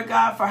you, Lord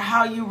God, for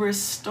how you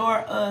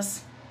restore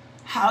us,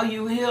 how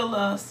you heal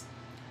us,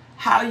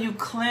 how you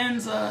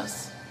cleanse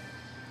us.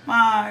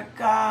 My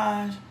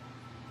God,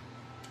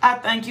 I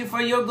thank you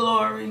for your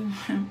glory.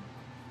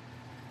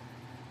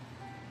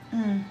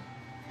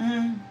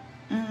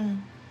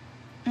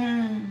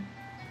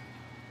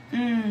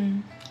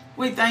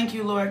 We thank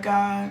you, Lord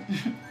God.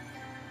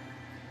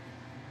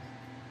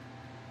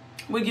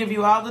 We give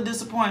you all the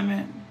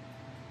disappointment.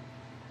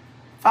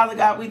 Father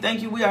God, we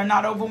thank you we are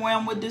not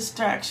overwhelmed with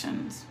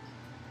distractions.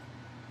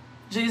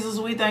 Jesus,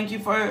 we thank you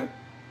for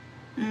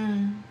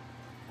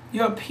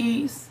your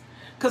peace.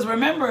 Because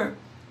remember,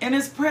 in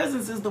his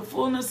presence is the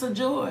fullness of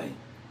joy.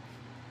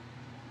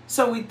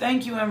 So we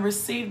thank you and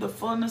receive the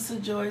fullness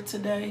of joy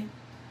today.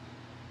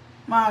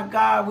 My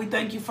God, we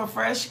thank you for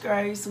fresh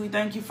grace. We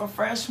thank you for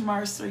fresh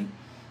mercy.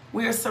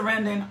 We are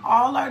surrendering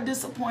all our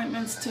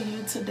disappointments to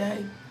you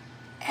today.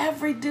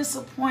 Every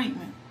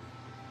disappointment.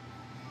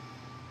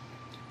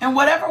 And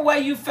whatever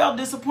way you felt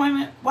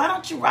disappointment, why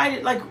don't you write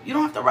it? Like, you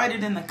don't have to write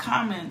it in the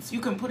comments.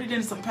 You can put it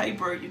in some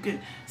paper. You can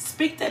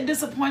speak that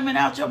disappointment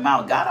out your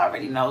mouth. God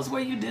already knows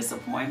where you're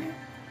disappointed.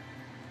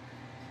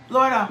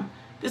 Lord, I'm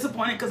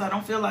disappointed because I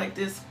don't feel like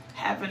this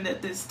happened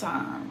at this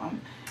time. I'm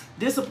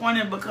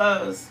disappointed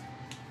because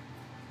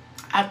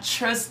I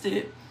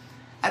trusted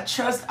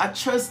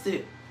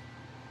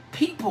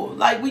people.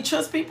 Like, we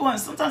trust people, and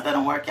sometimes they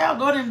don't work out.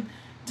 Lord, I'm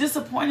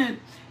disappointed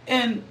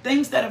in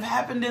things that have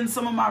happened in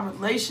some of my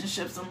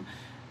relationships.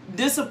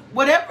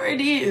 Whatever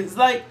it is,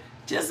 like,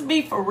 just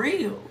be for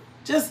real.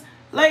 Just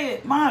lay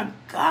it, my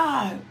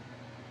God,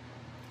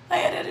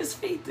 lay it at his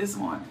feet this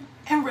morning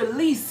and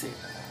release it.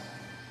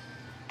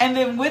 And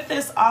then with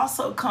this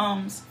also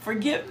comes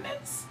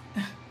forgiveness.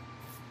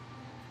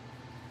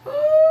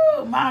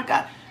 Oh, my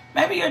God.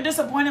 Maybe you're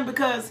disappointed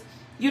because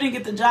you didn't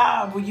get the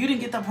job or you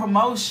didn't get the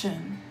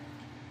promotion.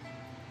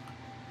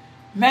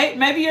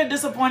 Maybe you're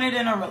disappointed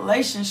in a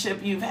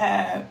relationship you've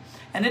had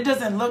and it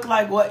doesn't look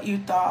like what you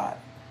thought,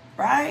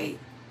 right?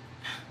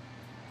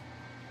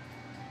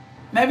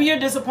 Maybe you're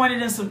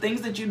disappointed in some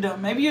things that you've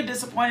done. Maybe you're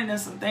disappointed in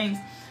some things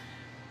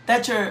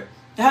that your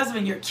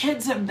husband, your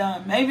kids have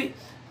done. Maybe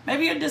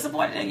you're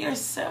disappointed in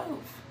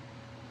yourself.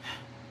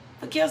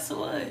 But guess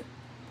what?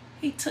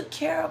 He took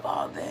care of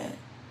all that.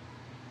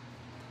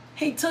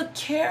 He took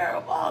care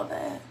of all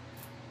that.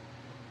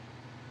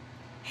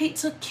 He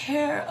took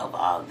care of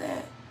all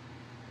that.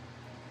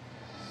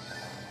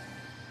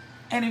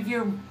 And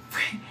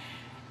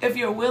if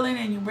you're willing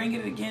and you bring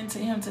it again to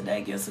him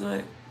today, guess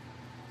what?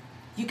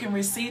 You can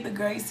receive the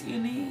grace you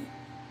need.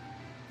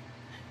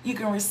 You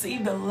can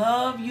receive the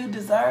love you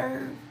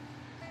deserve.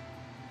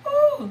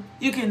 Ooh,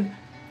 you can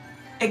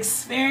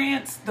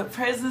experience the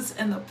presence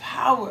and the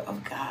power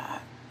of God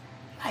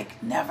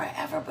like never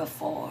ever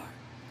before.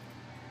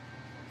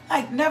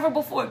 Like never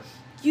before.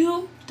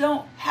 You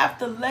don't have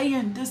to lay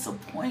in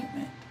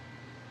disappointment.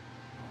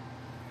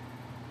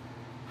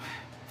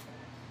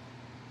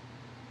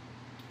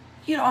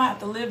 You don't have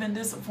to live in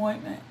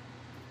disappointment.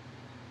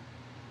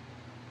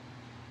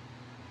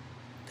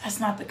 That's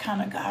not the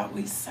kind of God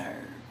we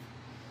serve.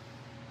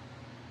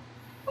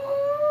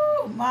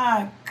 Oh,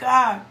 my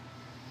God.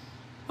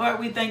 Lord,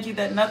 we thank you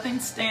that nothing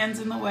stands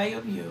in the way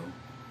of you.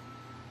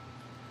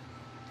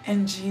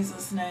 In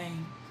Jesus'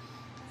 name,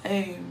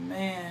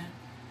 amen.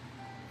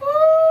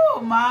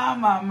 Oh,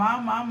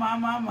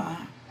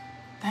 my.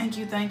 Thank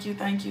you, thank you,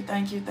 thank you,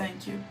 thank you,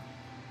 thank you.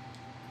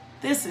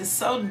 This is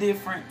so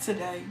different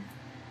today.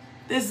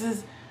 This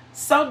is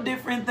so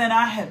different than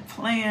I had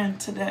planned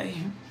today.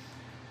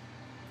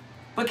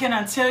 But can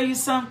I tell you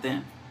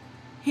something?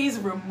 He's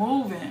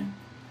removing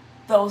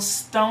those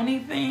stony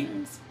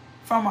things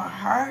from our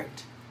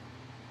heart.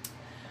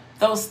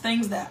 Those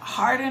things that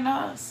harden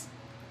us.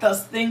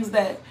 Those things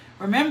that,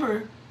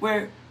 remember,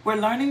 we're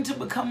learning to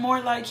become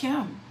more like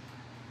him.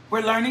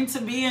 We're learning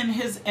to be in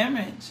his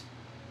image.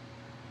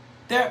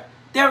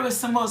 There was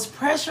some most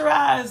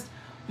pressurized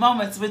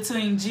moments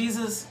between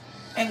Jesus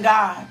and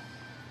God.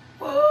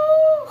 Woo!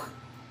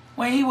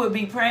 When he would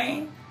be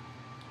praying,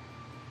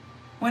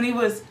 when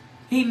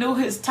he knew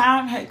his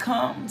time had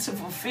come to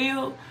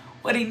fulfill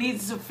what he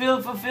needs to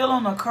fulfill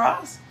on the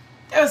cross.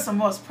 There was some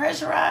most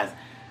pressurized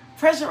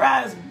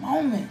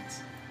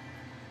moments.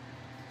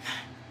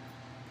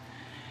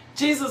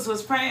 Jesus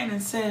was praying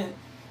and said,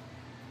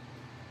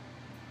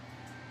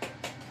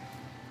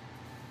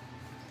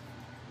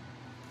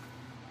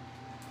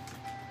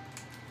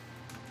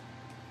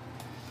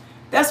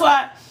 that's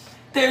why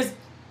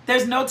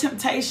there's no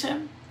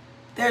temptation.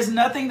 There's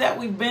nothing that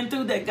we've been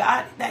through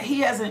that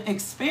he hasn't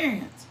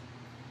experienced.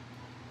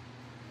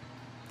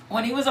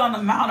 When he was on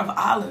the Mount of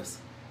Olives,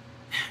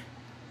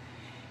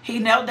 he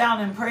knelt down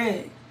and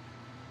prayed.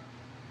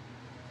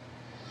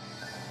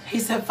 He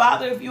said,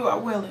 Father, if you are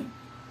willing,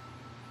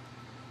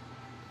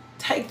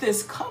 take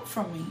this cup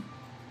from me.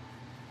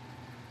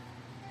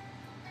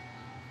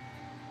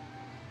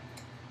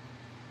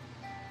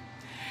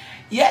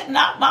 Yet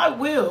not my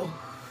will,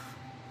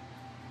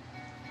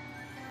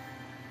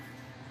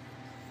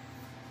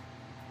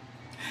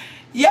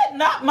 yet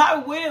not my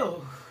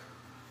will,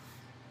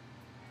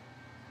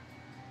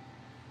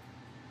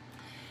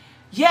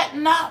 yet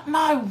not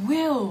my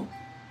will,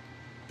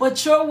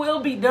 but your will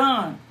be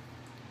done.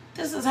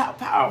 This is how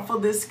powerful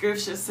this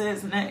scripture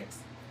says next.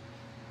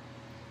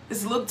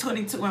 It's Luke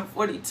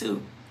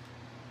 22:42.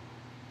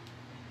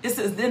 It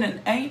says, then an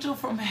angel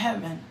from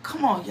heaven,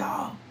 come on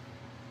y'all,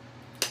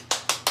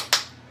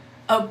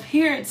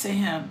 appeared to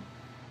him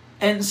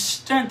and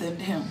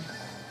strengthened him.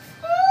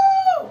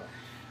 Woo!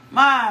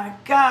 My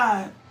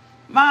God,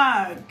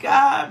 my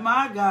God,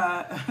 my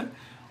God.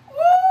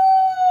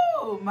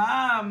 Woo!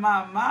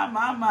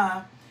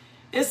 My.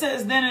 It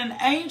says, then an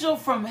angel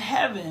from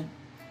heaven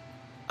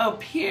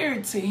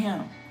appeared to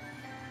him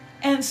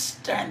and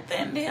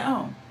strengthened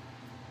him.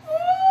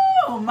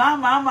 Oh,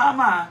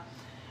 my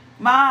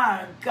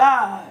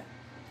God.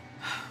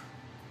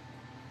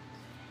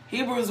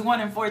 Hebrews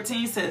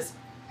 1:14 says,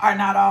 are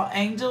not all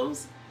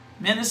angels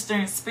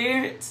ministering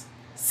spirits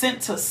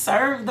sent to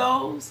serve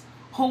those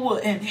who will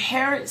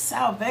inherit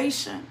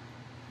salvation?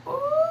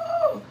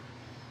 Oh,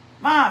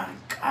 my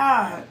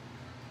God.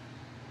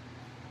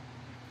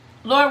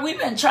 Lord, we've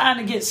been trying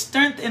to get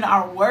strength in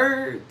our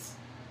words,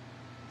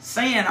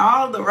 saying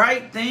all the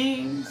right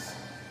things,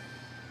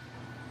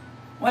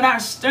 when our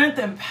strength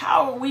and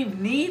power we've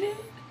needed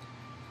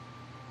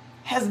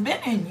has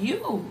been in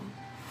you.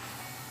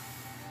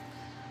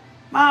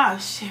 Ma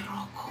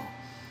shiroko.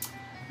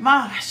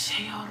 Ma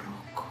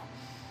shioroko.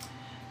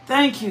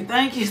 Thank you,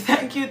 thank you,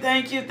 thank you,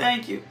 thank you,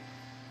 thank you.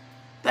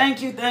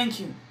 Thank you, thank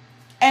you.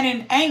 And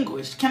in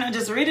anguish, can I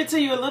just read it to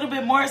you a little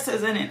bit more? It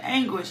says, and in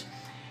anguish,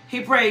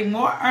 he prayed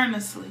more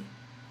earnestly,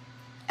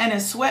 and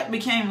his sweat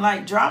became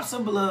like drops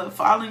of blood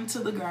falling to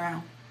the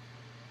ground.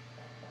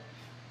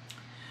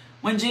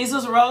 When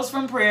Jesus rose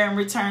from prayer and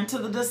returned to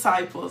the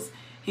disciples,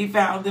 he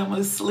found them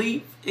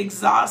asleep,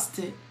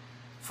 exhausted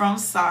from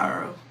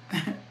sorrow.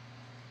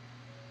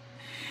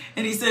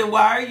 And he said,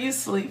 why are you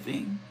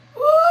sleeping?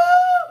 Woo!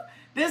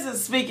 This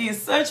is speaking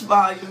such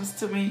volumes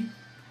to me.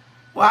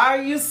 Why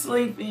are you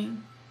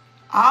sleeping?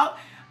 All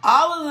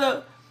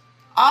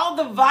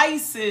the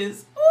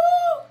vices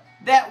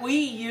that we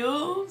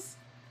use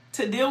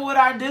to deal with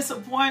our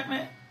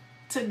disappointment,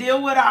 to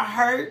deal with our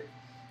hurt,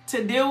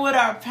 to deal with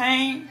our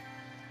pain.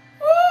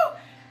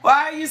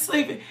 Why are you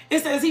sleeping?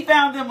 It says he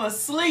found them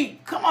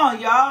asleep. Come on,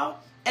 y'all.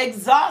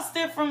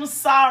 Exhausted from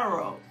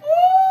sorrow.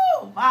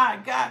 My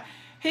God.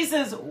 He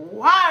says,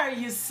 why are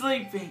you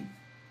sleeping?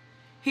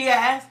 He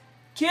asked,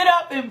 get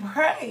up and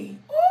pray.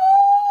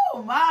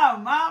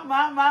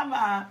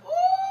 My.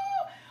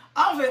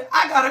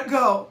 I gotta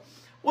go.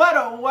 What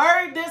a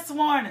word this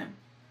morning.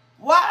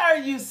 Why are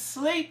you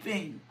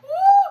sleeping?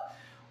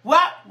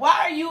 Why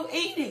are you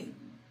eating?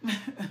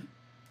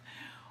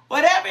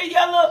 Whatever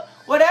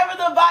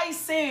the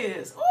vice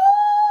is.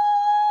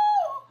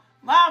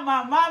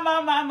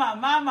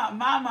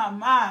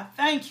 My.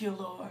 Thank you,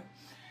 Lord.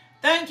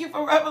 Thank you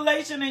for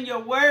revelation in your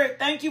word.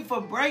 Thank you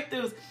for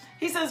breakthroughs.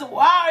 He says,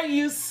 why are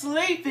you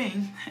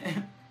sleeping?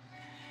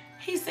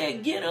 He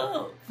said, get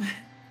up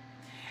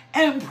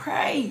and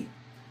pray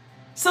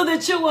so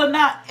that you will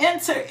not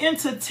enter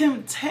into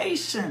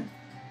temptation.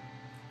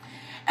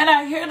 And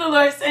I hear the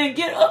Lord saying,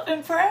 get up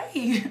and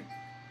pray.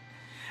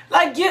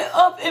 Like, get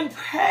up and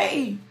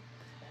pray.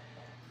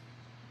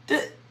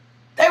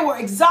 They were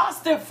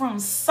exhausted from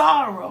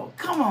sorrow.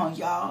 Come on,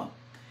 y'all.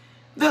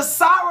 The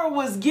sorrow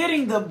was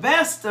getting the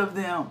best of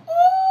them.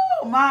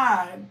 Oh,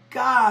 my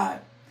God.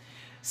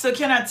 So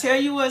can I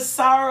tell you what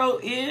sorrow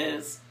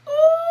is?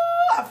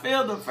 I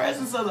feel the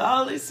presence of the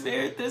Holy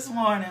Spirit this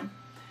morning.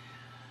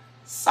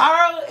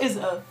 Sorrow is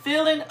a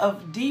feeling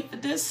of deep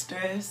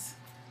distress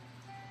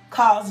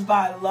caused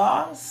by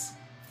loss,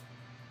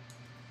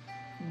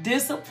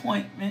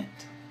 disappointment,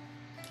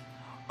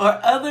 or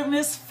other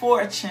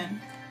misfortune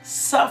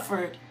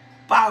suffered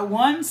by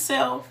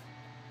oneself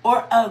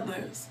or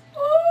others.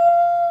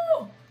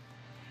 Ooh.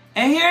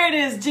 And here it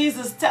is,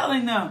 Jesus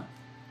telling them,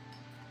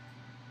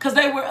 because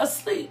they were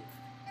asleep,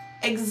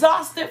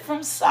 exhausted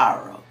from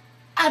sorrow.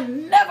 I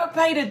never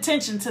paid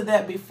attention to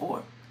that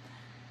before.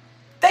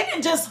 They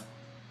didn't just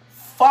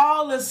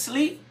fall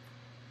asleep.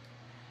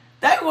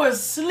 They were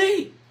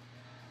asleep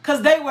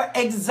because they were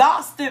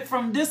exhausted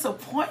from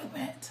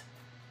disappointment.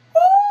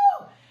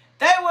 Woo!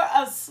 They were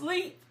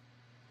asleep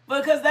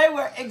because they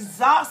were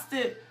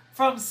exhausted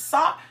from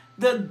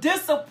the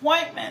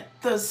disappointment,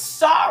 the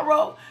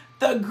sorrow,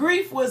 the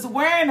grief was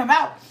wearing them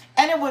out,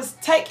 and it was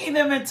taking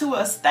them into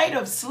a state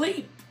of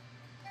sleep.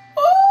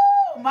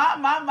 Ooh,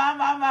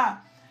 my.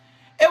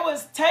 It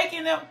was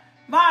taking them,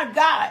 my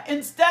God,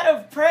 instead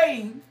of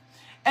praying,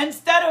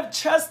 instead of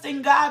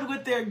trusting God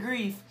with their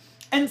grief,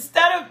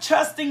 instead of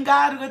trusting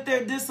God with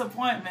their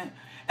disappointment,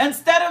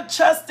 instead of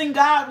trusting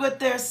God with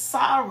their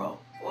sorrow.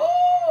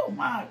 Oh,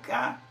 my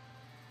God.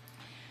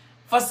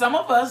 For some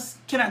of us,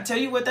 can I tell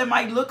you what that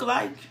might look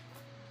like?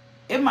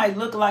 It might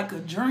look like a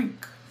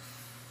drink.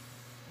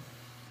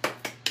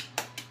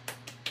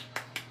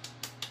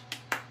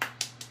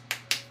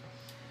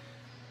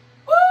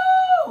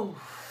 Woo!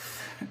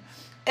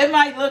 It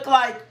might look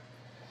like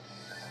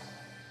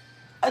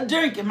a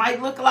drink. It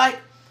might look like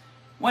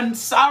when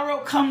sorrow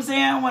comes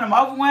in, when I'm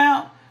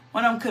overwhelmed,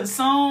 when I'm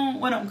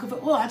consumed,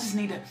 I just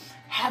need to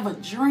have a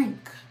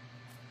drink.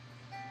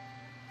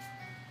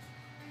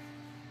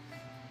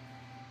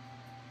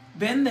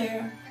 Been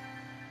there,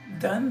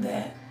 done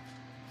that.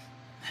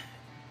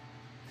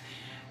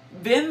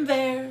 Been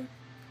there,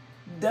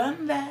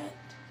 done that.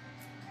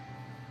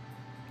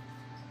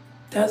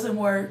 Doesn't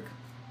work.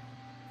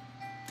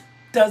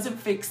 Doesn't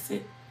fix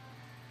it.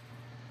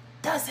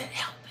 Doesn't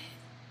help it.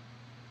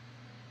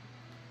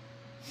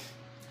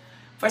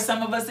 For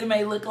some of us, it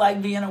may look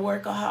like being a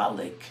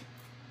workaholic.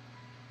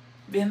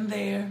 Been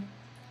there,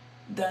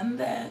 done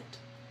that.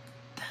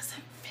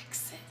 Doesn't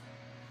fix it.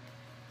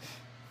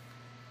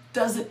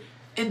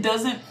 It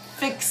doesn't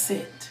fix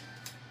it.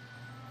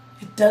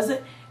 It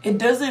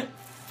doesn't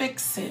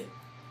fix it.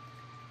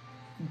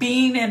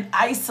 Being in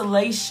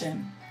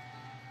isolation,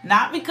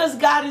 not because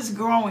God is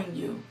growing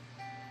you.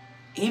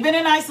 Even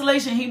in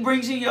isolation, he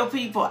brings you your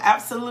people.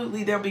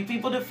 Absolutely. There'll be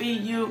people to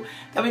feed you.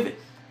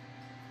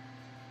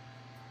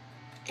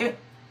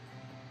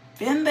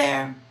 Been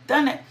there,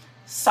 done it.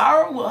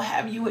 Sorrow will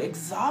have you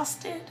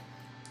exhausted.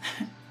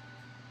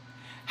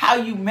 How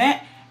you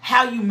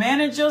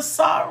manage your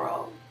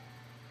sorrow.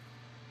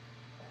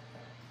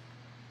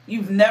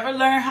 You've never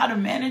learned how to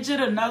manage it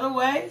another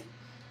way.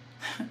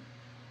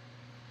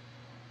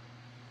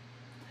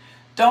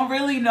 don't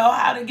really know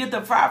how to get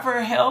the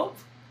proper help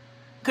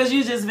because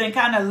you just been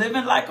kind of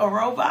living like a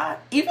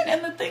robot, even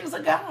in the things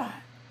of God.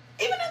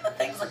 Even in the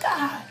things of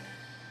God.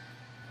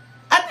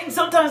 I think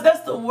sometimes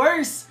that's the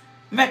worst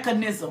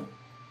mechanism.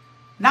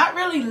 Not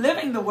really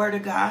living the word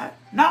of God,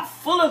 not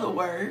full of the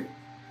word,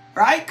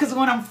 right? Because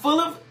when I'm full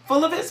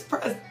of his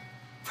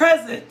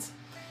presence,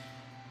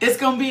 it's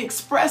going to be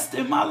expressed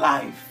in my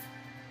life.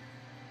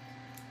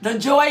 The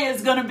joy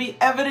is going to be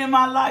evident in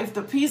my life.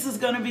 The peace is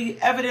going to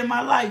be evident in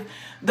my life.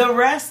 The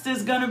rest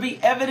is going to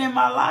be evident in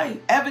my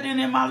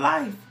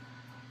life.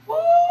 Woo!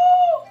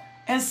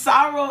 And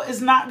sorrow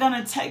is not going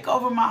to take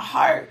over my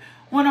heart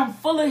when I'm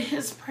full of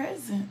his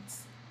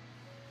presence.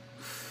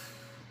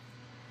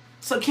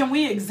 So can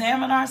we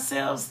examine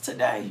ourselves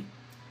today?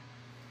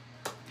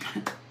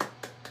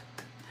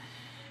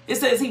 It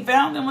says he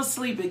found him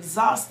asleep,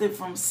 exhausted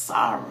from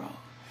sorrow.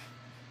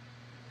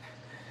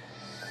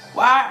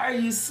 Why are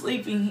you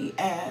sleeping, he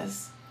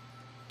asked.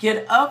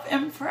 Get up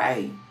and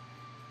pray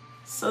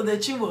so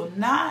that you will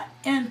not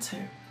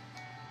enter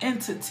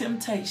into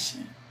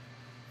temptation.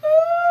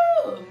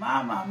 Ooh,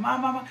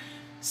 my.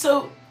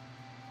 So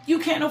you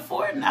can't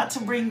afford not to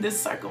bring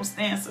this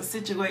circumstance or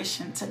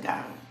situation to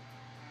God.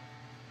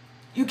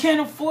 You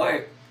can't afford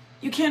it.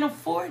 You can't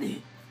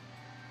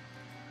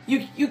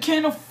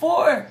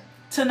afford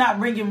to not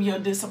bring him your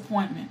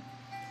disappointment.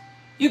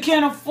 You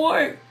can't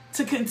afford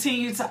to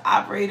continue to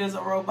operate as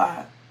a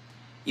robot.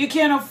 You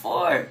can't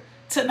afford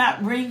to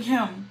not bring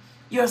him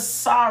your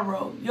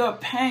sorrow, your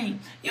pain.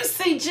 You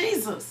see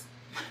Jesus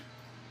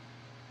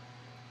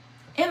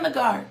in the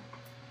garden,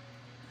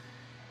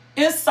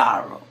 in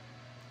sorrow,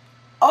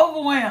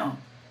 overwhelmed,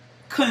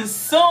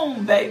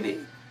 consumed, baby,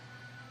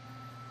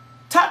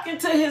 talking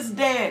to his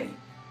daddy.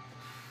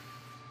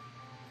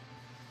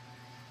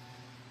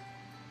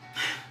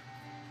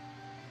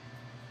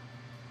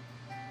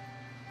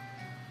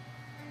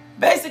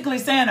 Basically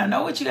saying, I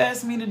know what you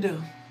asked me to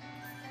do,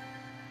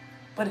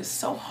 but it's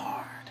so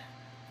hard.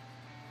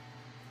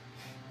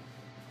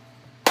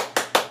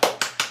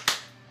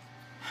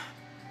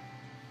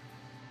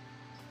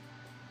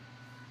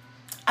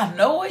 I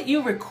know what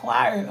you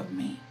require of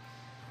me,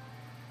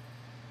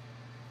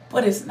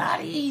 but it's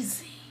not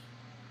easy.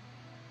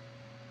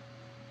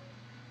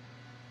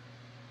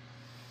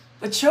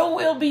 But your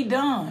will be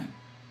done,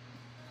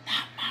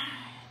 not mine.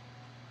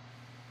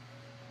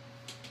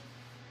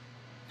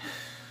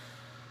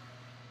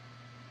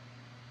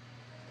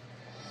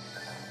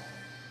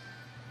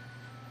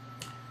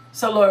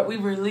 So, Lord, we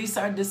release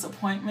our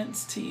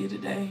disappointments to you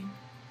today.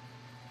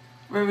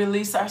 We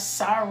release our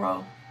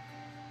sorrow.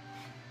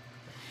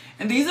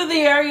 And these are the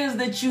areas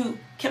that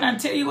can I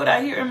tell you what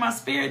I hear in my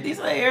spirit?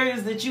 These are the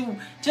areas that you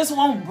just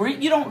won't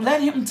bring, you don't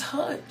let him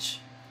touch.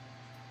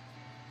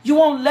 You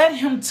won't let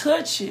him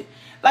touch it.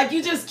 Like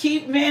you just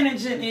keep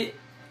managing it.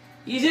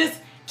 You just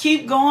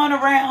keep going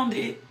around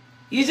it.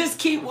 You just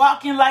keep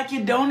walking like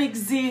it don't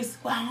exist.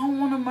 Well, I don't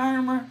want to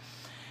murmur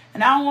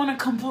and I don't want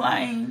to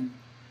complain.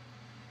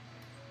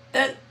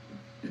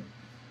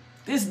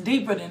 This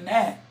deeper than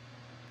that.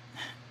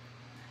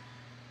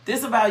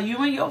 This about you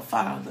and your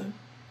Father.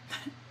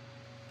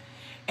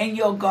 And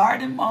your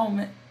garden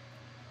moment,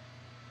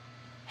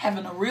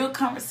 having a real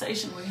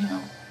conversation with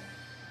him,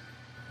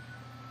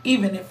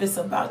 even if it's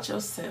about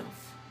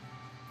yourself.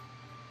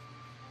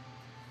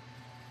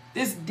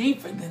 This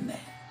deeper than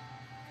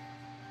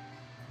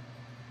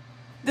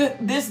that.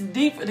 This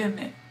deeper than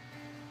that.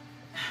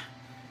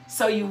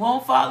 So you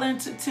won't fall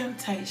into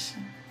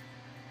temptation.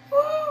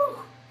 Woo!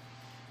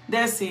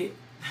 That's it.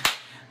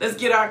 Let's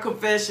get our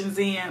confessions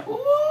in.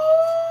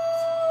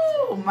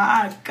 Ooh,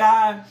 my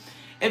God.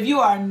 If you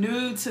are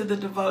new to the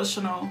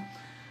devotional,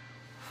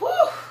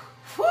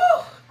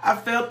 I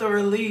felt the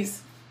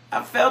release.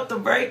 I felt the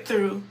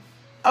breakthrough.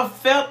 I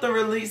felt the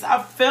release.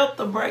 I felt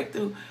the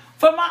breakthrough.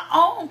 For my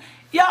own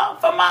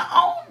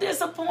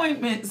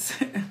disappointments.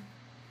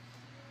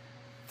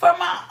 For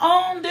my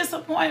own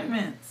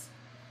disappointments.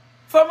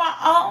 For my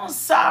own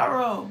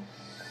sorrow.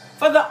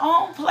 For the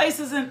own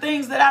places and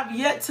things that I've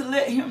yet to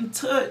let him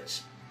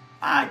touch.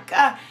 My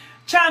God.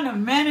 Trying to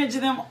manage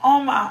them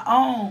on my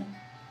own.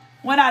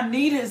 When I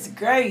need his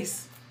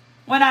grace,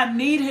 when I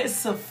need his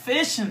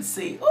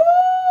sufficiency,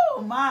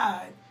 oh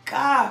my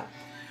God,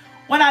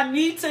 when I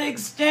need to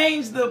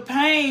exchange the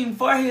pain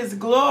for his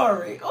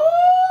glory,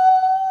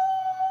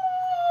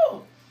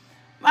 oh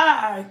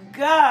my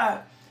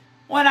God,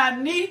 when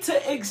I need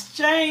to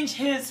exchange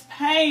his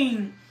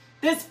pain,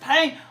 this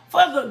pain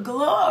for the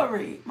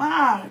glory,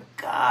 my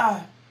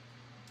God.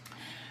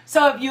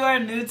 So if you are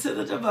new to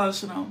the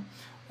devotional,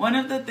 one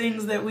of the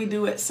things that we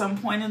do at some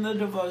point in the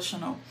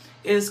devotional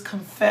is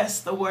confess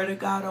the word of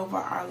God over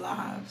our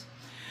lives.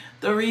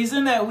 The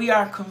reason that we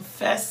are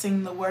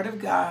confessing the word of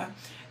God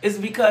is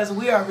because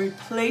we are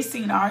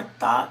replacing our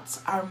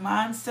thoughts, our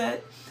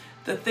mindset,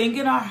 the thing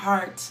in our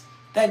hearts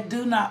that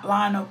do not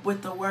line up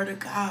with the word of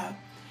God.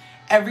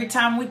 Every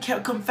time we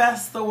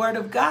confess the word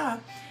of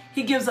God,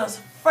 he gives us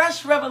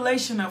fresh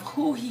revelation of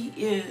who he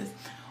is,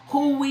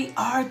 who we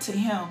are to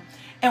him,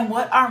 and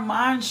what our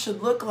minds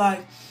should look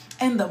like.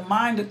 in the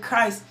mind of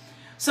Christ,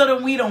 so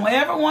that we don't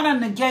ever want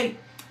to negate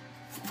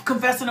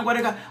confessing the word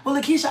of God. Well,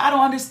 Lakeisha, I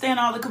don't understand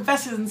all the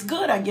confessions.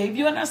 Good, I gave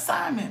you an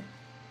assignment.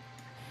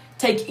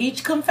 Take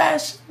each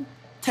confession,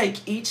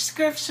 take each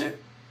scripture,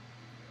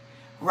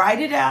 write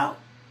it out,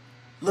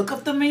 look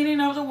up the meaning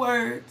of the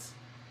words,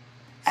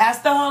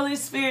 ask the Holy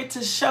Spirit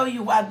to show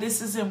you why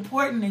this is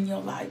important in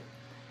your life.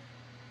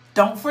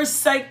 Don't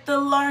forsake the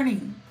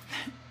learning.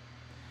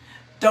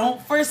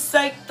 Don't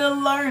forsake the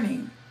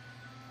learning.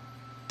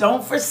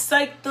 Don't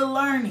forsake the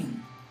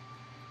learning.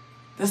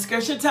 The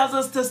scripture tells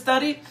us to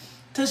study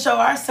to show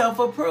ourselves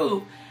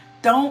approved.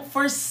 Don't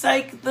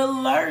forsake the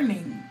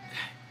learning.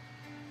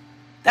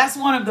 That's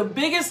one of the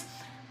biggest,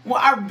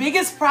 our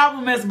biggest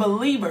problem as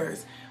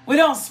believers. We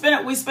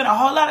spend a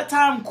whole lot of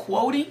time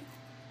quoting.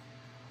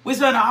 We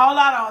spend a whole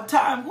lot of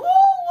time, woo,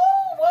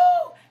 woo,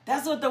 woo.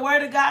 That's what the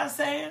word of God is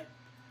saying.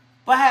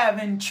 But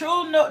having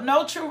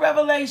no true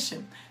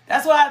revelation.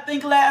 That's why I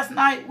think last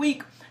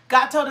week,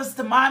 God told us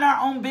to mind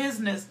our own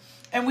business.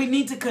 And we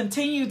need to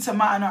continue to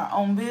mind our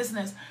own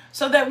business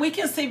so that we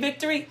can see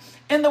victory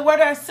in the word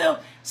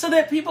ourselves, so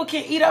that people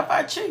can eat off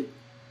our tree.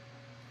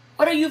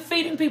 What are you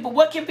feeding people?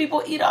 What can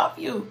people eat off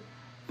you?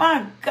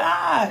 My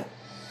God.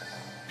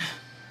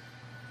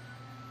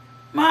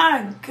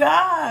 My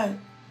God.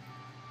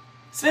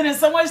 Spending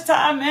so much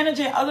time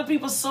managing other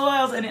people's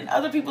soils and in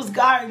other people's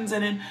gardens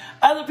and in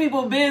other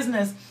people's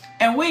business.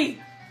 And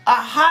we a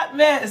hot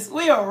mess.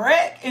 We a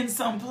wreck in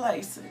some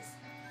places.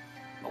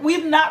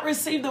 We've not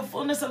received the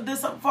fullness of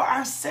this for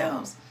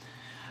ourselves.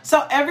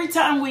 So every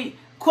time we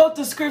quote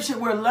the scripture,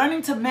 we're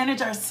learning to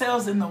manage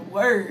ourselves in the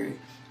word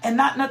and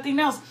not nothing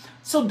else.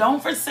 So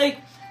don't forsake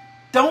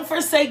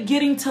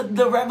getting to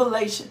the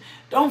revelation.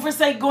 Don't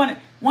forsake going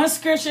one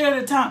scripture at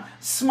a time.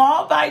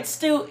 Small bites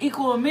still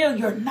equal a meal.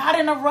 You're not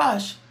in a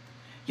rush.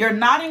 You're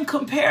not in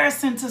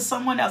comparison to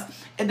someone else.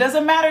 It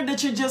doesn't matter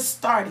that you're just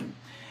starting.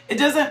 It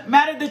doesn't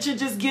matter that you're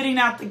just getting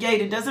out the gate.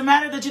 It doesn't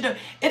matter that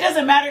it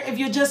doesn't matter if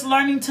you're just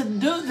learning to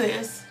do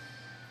this.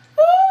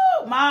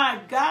 Oh my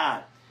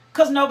God.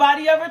 Because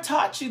nobody ever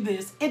taught you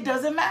this. It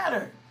doesn't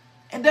matter.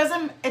 It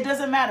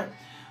doesn't matter.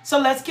 So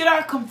let's get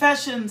our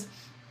confessions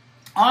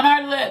on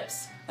our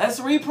lips.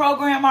 Let's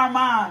reprogram our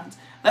minds.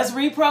 Let's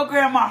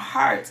reprogram our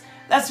hearts.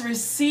 Let's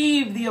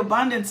receive the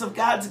abundance of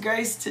God's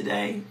grace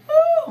today.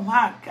 Oh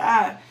my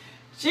God.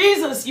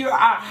 Jesus, you're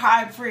our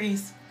high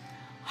priest.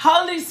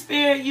 Holy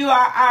Spirit, you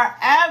are our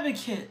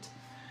advocate.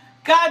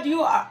 God,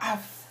 you are our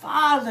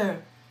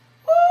Father.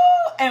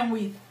 Woo! And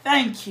we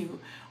thank you.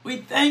 We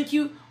thank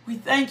you. We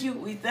thank you.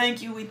 We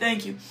thank you. We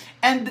thank you.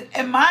 And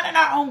minding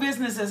our own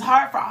business is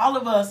hard for all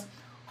of us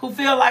who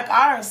feel like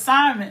our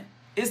assignment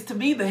is to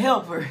be the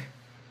helper.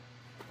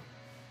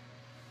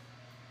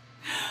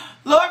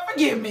 Lord,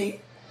 forgive me.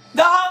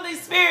 The Holy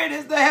Spirit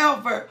is the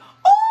helper.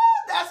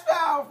 Oh, that's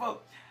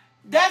powerful.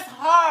 That's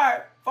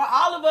hard for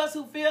all of us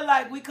who feel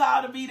like we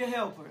call to be the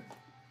helper.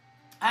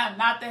 I am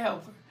not the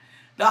helper.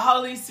 The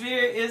Holy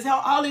Spirit is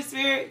Holy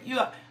Spirit.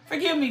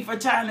 Forgive me for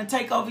trying to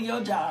take over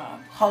your job,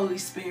 Holy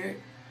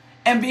Spirit,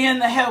 and being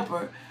the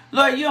helper.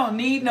 Lord, you don't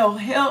need no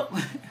help.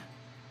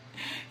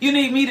 You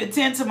need me to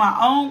tend to my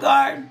own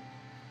garden.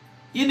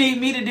 You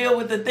need me to deal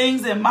with the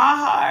things in my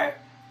heart.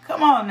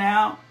 Come on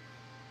now.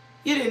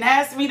 You didn't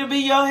ask me to be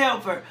your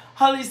helper.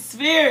 Holy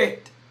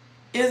Spirit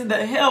is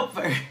the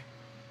helper.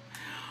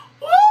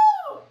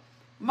 Woo!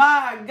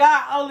 My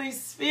God, Holy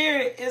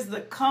Spirit is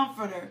the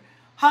comforter.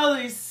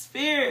 Holy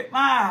Spirit,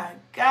 my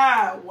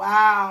God,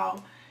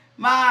 wow.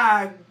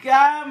 My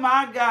God,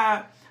 my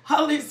God.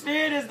 Holy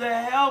Spirit is the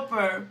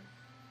helper.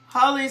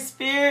 Holy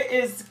Spirit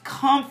is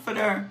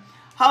comforter.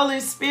 Holy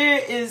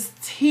Spirit is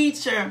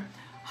teacher.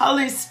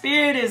 Holy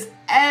Spirit is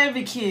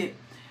advocate.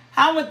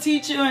 I'm going to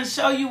teach you and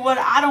show you what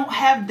I don't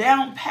have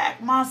down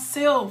packed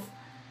myself.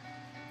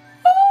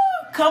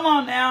 Woo! Come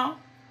on now.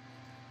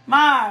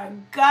 My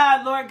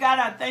God, Lord God,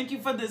 I thank you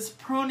for this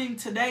pruning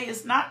today.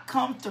 It's not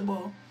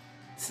comfortable.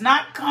 It's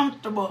not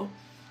comfortable.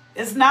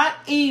 It's not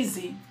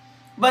easy.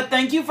 But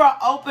thank you for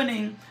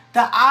opening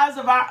the eyes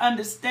of our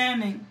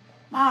understanding,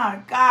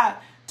 my God,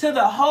 to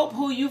the hope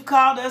who you've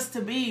called us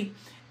to be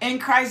in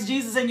Christ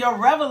Jesus and your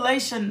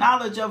revelation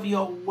knowledge of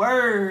your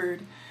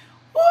word.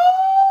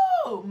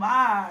 Woo!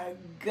 My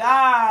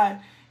God.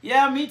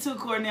 Yeah, me too,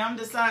 Courtney. I'm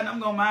deciding I'm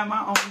going to mind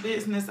my own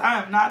business.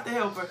 I am not the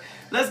helper.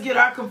 Let's get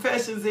our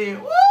confessions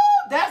in. Woo!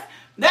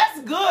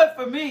 That's good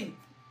for me.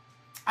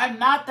 I'm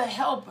not the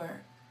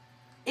helper.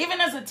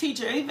 Even as a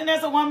teacher, even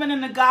as a woman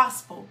in the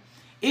gospel,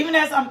 even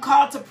as I'm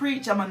called to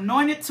preach, I'm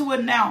anointed to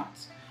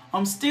announce,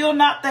 I'm still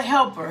not the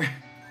helper.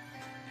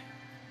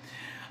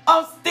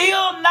 I'm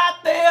still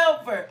not the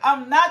helper.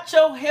 I'm not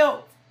your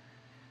help.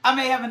 I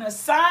may have an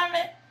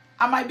assignment.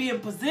 I might be in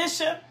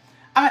position.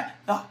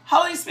 The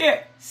Holy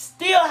Spirit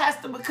still has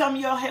to become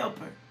your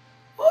helper.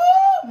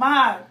 Oh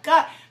my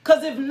God.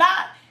 Because if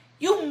not,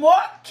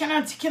 can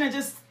I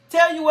just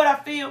tell you what I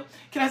feel?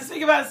 Can I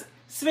speak about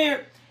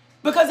Spirit?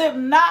 Because if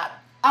not,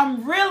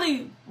 I'm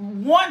really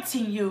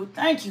wanting you.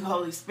 Thank you,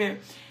 Holy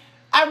Spirit.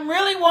 I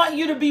really want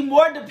you to be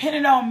more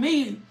dependent on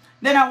me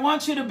than I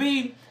want you to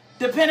be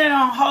dependent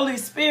on Holy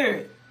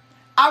Spirit.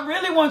 I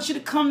really want you to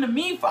come to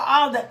me for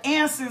all the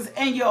answers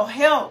and your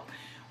help.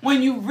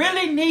 When you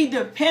really need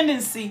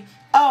dependency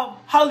of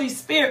Holy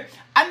Spirit,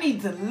 I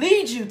need to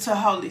lead you to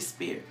Holy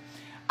Spirit.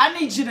 I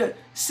need you to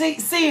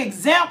see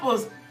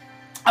examples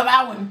of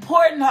how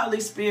important Holy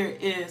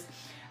Spirit is,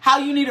 how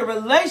you need a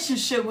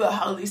relationship with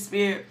Holy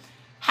Spirit,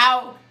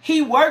 how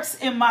he works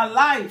in my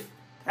life.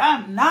 But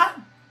I'm not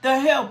the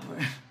helper.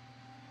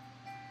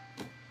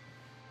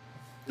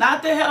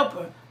 Not the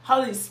helper,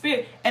 Holy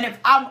Spirit. And if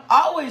I'm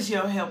always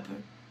your helper,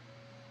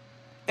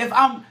 if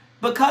I'm,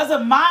 because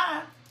of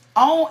my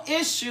own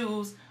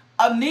issues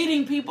of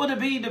needing people to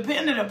be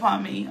dependent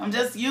upon me, I'm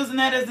just using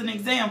that as an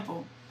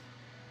example,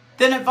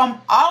 then if I'm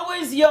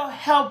always your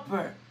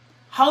helper,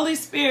 Holy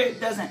Spirit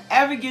doesn't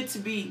ever get to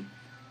be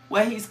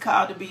what he's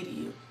called to be to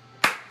you.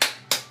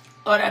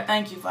 Lord, I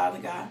thank you, Father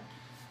God.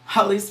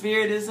 Holy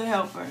Spirit is a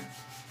helper.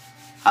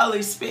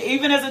 Holy Spirit,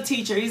 even as a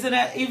teacher, even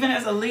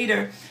as a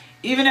leader,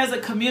 even as a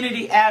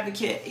community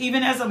advocate,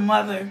 even as a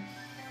mother,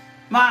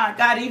 my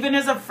God, even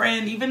as a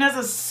friend, even as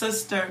a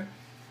sister,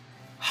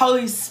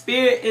 Holy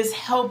Spirit is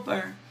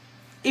helper.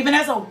 Even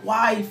as a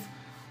wife,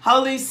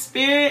 Holy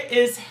Spirit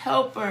is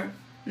helper,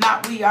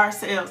 not we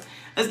ourselves.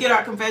 Let's get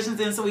our confessions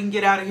in so we can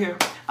get out of here.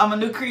 I'm a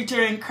new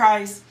creature in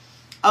Christ.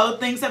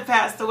 Old things have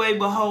passed away.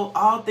 Behold,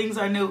 all things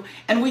are new.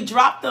 And we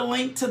dropped the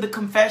link to the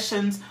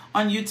confessions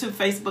on YouTube,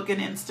 Facebook,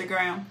 and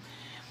Instagram.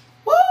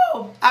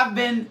 Woo!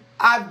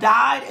 I've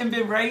died and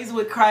been raised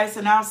with Christ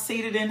and now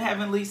seated in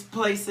heavenly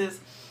places.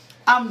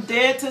 I'm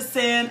dead to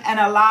sin and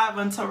alive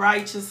unto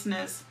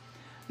righteousness.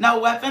 No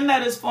weapon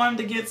that is formed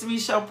against me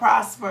shall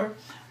prosper,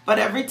 but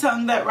every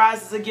tongue that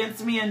rises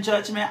against me in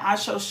judgment I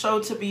shall show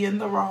to be in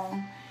the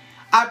wrong.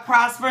 I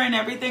prosper in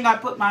everything I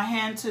put my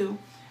hand to.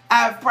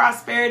 I have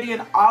prosperity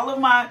in all of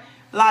my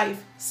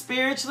life,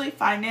 spiritually,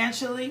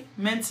 financially,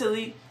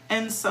 mentally,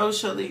 and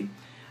socially.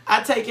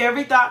 I take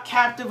every thought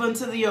captive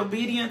unto the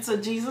obedience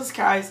of Jesus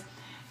Christ,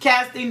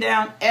 casting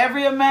down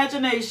every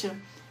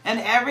imagination and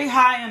every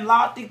high and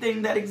lofty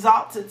thing that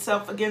exalts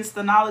itself against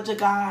the knowledge of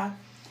God.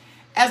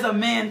 As a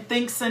man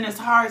thinks in his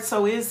heart,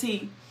 so is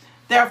he.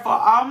 Therefore,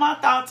 all my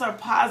thoughts are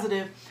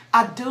positive.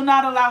 I do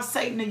not allow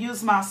Satan to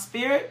use my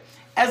spirit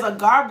as a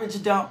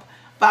garbage dump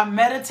by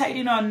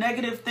meditating on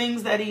negative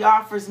things that he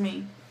offers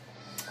me.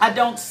 I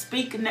don't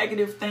speak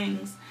negative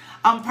things.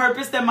 On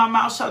purpose that my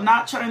mouth shall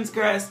not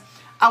transgress,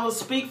 I will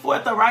speak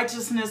forth the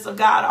righteousness of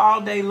God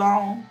all day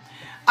long.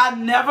 I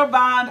never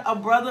bind a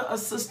brother or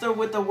sister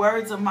with the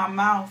words of my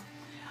mouth.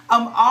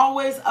 I'm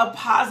always a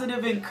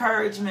positive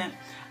encouragement.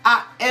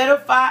 I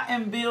edify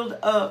and build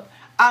up.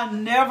 I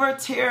never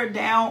tear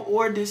down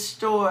or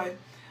destroy.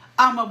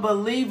 I'm a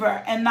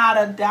believer and not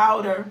a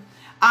doubter.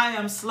 I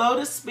am slow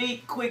to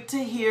speak, quick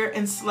to hear,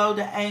 and slow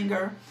to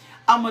anger.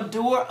 I'm a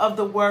doer of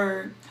the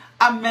word.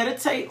 I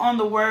meditate on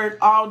the word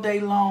all day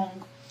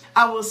long.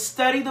 I will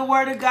study the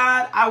word of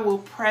God. I will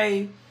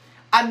pray.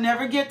 I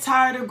never get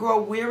tired or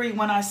grow weary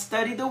when I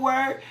study the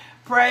word,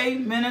 pray,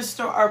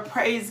 minister, or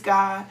praise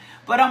God.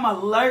 But I'm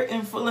alert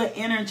and full of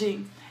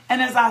energy.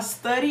 And as I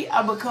study,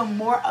 I become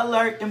more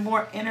alert and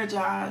more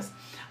energized.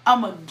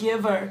 I'm a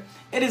giver.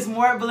 It is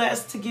more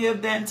blessed to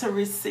give than to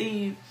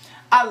receive.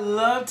 I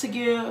love to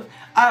give.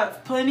 I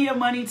have plenty of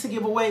money to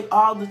give away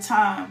all the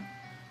time.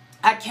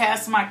 I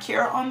cast my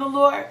care on the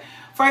Lord,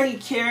 for he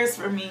cares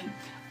for me.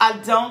 I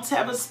don't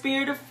have a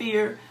spirit of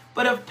fear,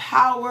 but of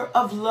power,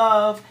 of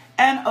love,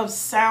 and of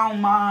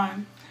sound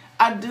mind.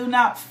 I do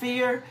not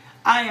fear.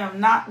 I am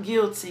not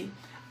guilty.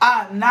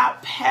 I am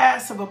not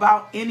passive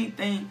about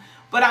anything,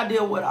 but I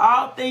deal with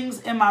all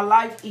things in my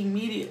life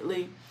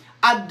immediately.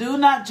 I do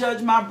not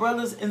judge my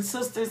brothers and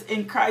sisters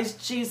in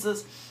Christ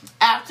Jesus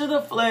after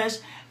the flesh,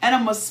 and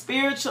I'm a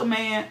spiritual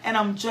man, and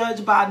I'm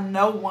judged by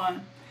no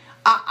one.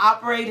 I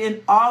operate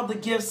in all the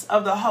gifts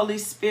of the Holy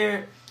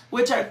Spirit,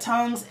 which are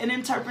tongues and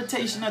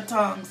interpretation of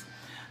tongues,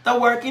 the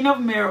working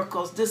of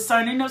miracles,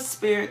 discerning of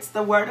spirits,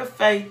 the word of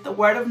faith, the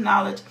word of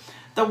knowledge,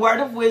 the word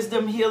of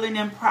wisdom, healing,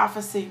 and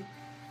prophecy.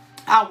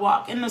 I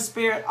walk in the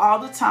Spirit all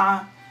the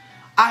time.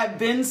 I have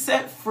been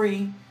set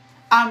free.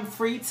 I'm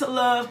free to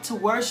love, to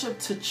worship,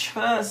 to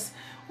trust,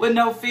 with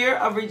no fear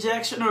of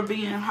rejection or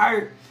being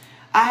hurt.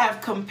 I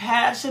have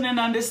compassion and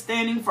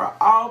understanding for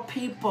all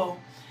people.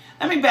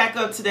 Let me back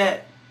up to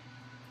that.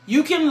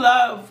 You can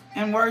love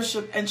and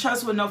worship and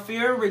trust with no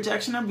fear of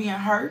rejection or being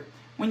hurt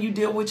when you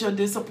deal with your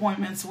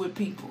disappointments with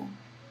people.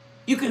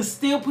 You can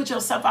still put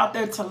yourself out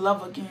there to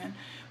love again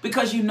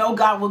because you know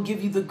God will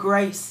give you the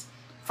grace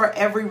for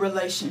every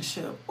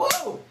relationship.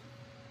 Whoa!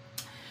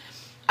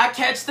 I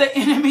catch the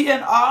enemy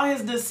in all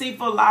his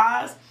deceitful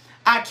lies.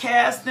 I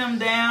cast them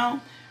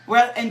down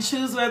and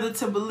choose whether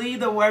to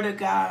believe the word of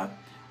God.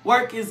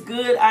 Work is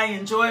good. I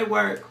enjoy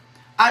work.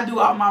 I do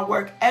all my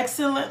work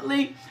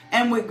excellently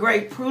and with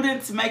great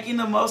prudence, making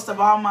the most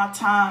of all my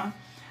time.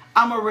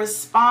 I'm a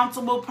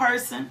responsible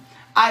person.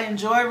 I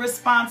enjoy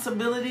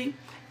responsibility,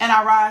 and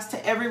I rise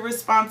to every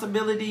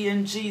responsibility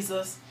in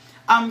Jesus.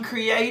 I'm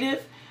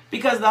creative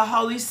because the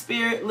Holy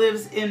Spirit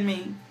lives in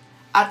me.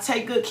 I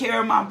take good care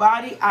of my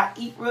body. I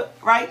eat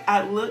right.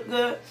 I look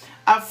good.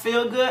 I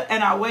feel good.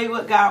 And I weigh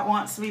what God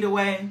wants me to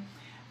weigh.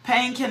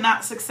 Pain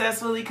cannot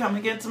successfully come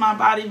against my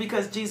body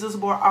because Jesus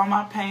bore all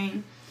my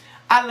pain.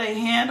 I lay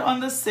hand on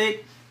the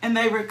sick and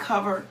they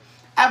recover.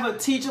 I have a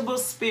teachable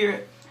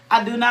spirit.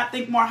 I do not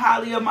think more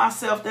highly of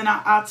myself than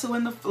I ought to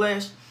in the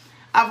flesh.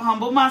 I've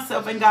humbled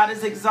myself and God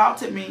has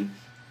exalted me.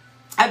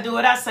 I do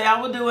what I say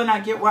I will do and I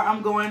get where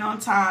I'm going on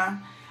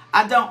time.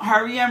 I don't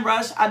hurry and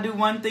rush. I do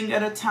one thing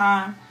at a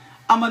time.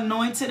 I'm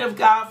anointed of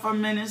God for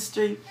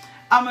ministry.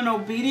 I'm an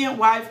obedient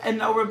wife and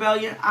no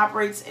rebellion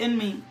operates in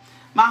me.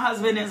 My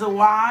husband is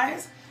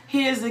wise.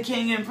 He is the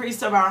king and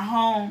priest of our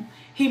home.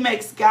 He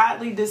makes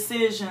godly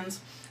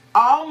decisions.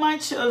 All my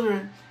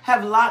children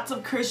have lots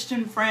of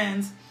Christian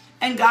friends,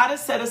 and God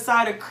has set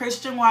aside a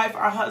Christian wife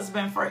or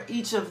husband for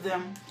each of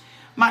them.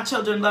 My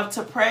children love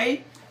to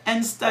pray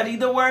and study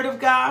the word of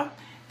God.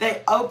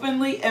 They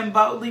openly and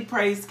boldly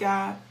praise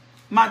God.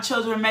 My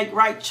children make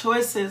right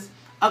choices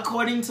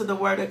according to the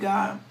word of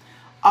God.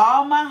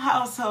 All my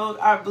household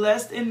are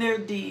blessed in their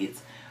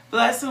deeds,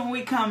 blessed when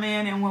we come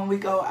in and when we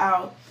go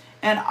out.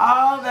 And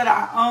all that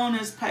I own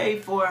is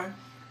paid for.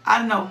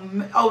 I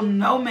owe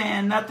no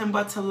man nothing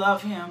but to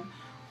love him.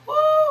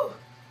 Woo!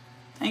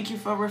 Thank you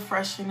for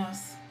refreshing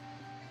us.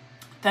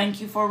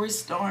 Thank you for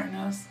restoring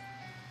us.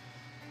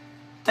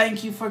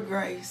 Thank you for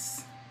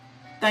grace.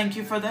 Thank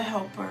you for the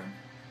helper.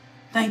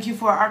 Thank you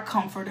for our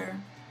comforter.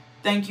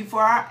 Thank you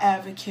for our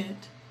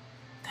advocate.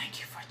 Thank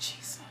you for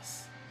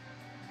Jesus.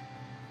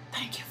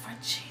 Thank you for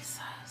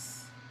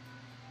Jesus.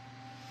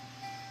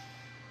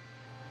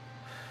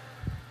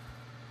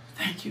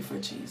 Thank you for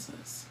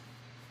Jesus.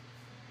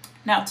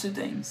 Now, 2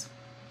 things.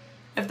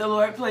 If the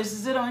Lord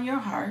places it on your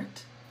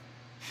heart,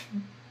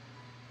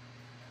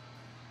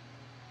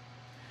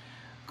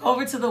 go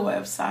over to the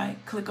website,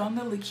 click on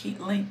the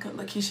link,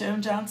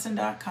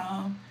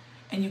 LakeishaMJohnson.com,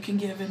 and you can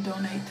give and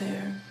donate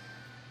there.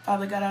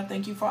 Father God, I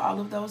thank you for all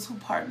of those who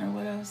partner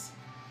with us.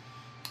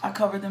 I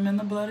cover them in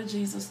the blood of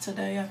Jesus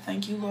today. I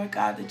thank you, Lord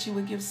God, that you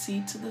would give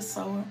seed to the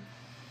sower.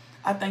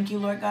 I thank you,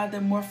 Lord God,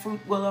 that more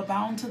fruit will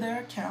abound to their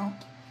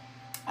account.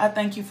 I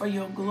thank you for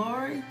your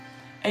glory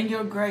and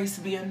your grace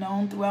being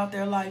known throughout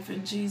their life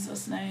in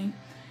Jesus' name.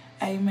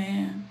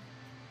 Amen.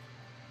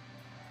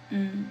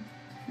 Ooh,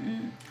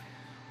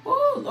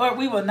 Lord,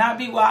 we will not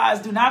be wise.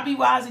 Do not be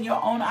wise in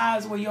your own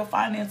eyes where your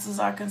finances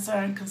are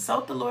concerned.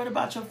 Consult the Lord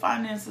about your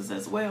finances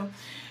as well.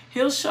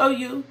 He'll show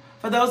you.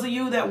 For those of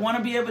you that want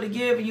to be able to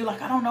give and you're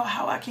like, I don't know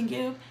how I can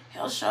give,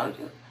 he'll show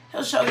you.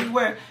 He'll show you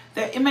where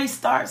that it may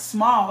start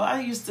small.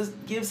 I used to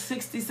give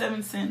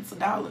 67 cents,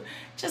 $1.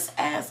 Just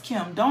ask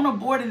him. Don't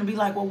abort it and be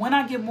like, well, when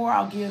I get more,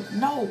 I'll give.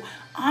 No,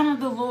 honor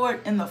the Lord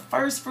in the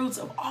first fruits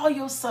of all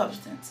your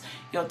substance,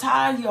 your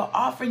tithe, your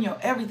offering, your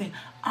everything.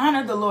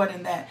 Honor the Lord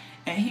in that,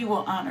 and he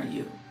will honor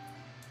you.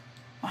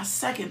 My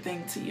second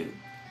thing to you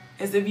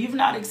is if you've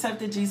not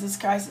accepted Jesus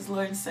Christ as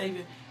Lord and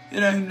Savior,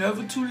 it ain't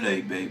never too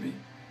late, baby.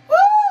 Woo!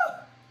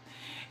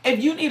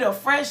 If you need a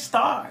fresh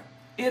start,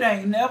 it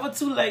ain't never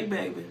too late,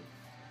 baby.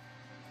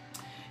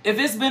 If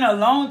it's been a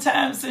long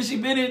time since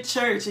you've been in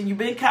church and you've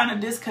been kind of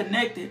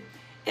disconnected,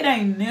 it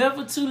ain't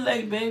never too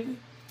late, baby.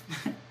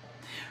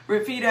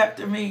 Repeat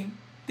after me.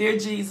 Dear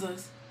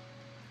Jesus,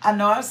 I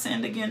know I've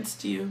sinned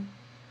against you.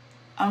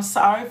 I'm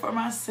sorry for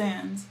my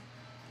sins.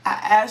 I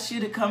ask you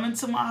to come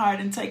into my heart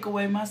and take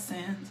away my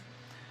sins.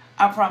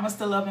 I promise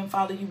to love and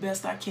follow you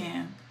best I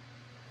can.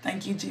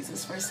 Thank you,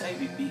 Jesus, for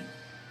saving me.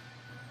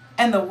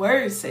 And the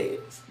word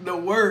says, the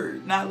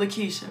word, not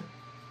Lakeisha.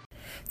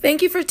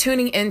 Thank you for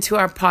tuning into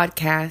our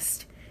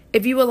podcast.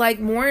 If you would like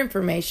more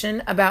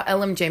information about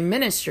LMJ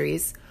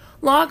Ministries,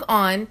 log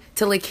on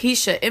to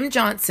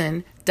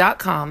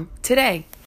LakeishaMJohnson.com today.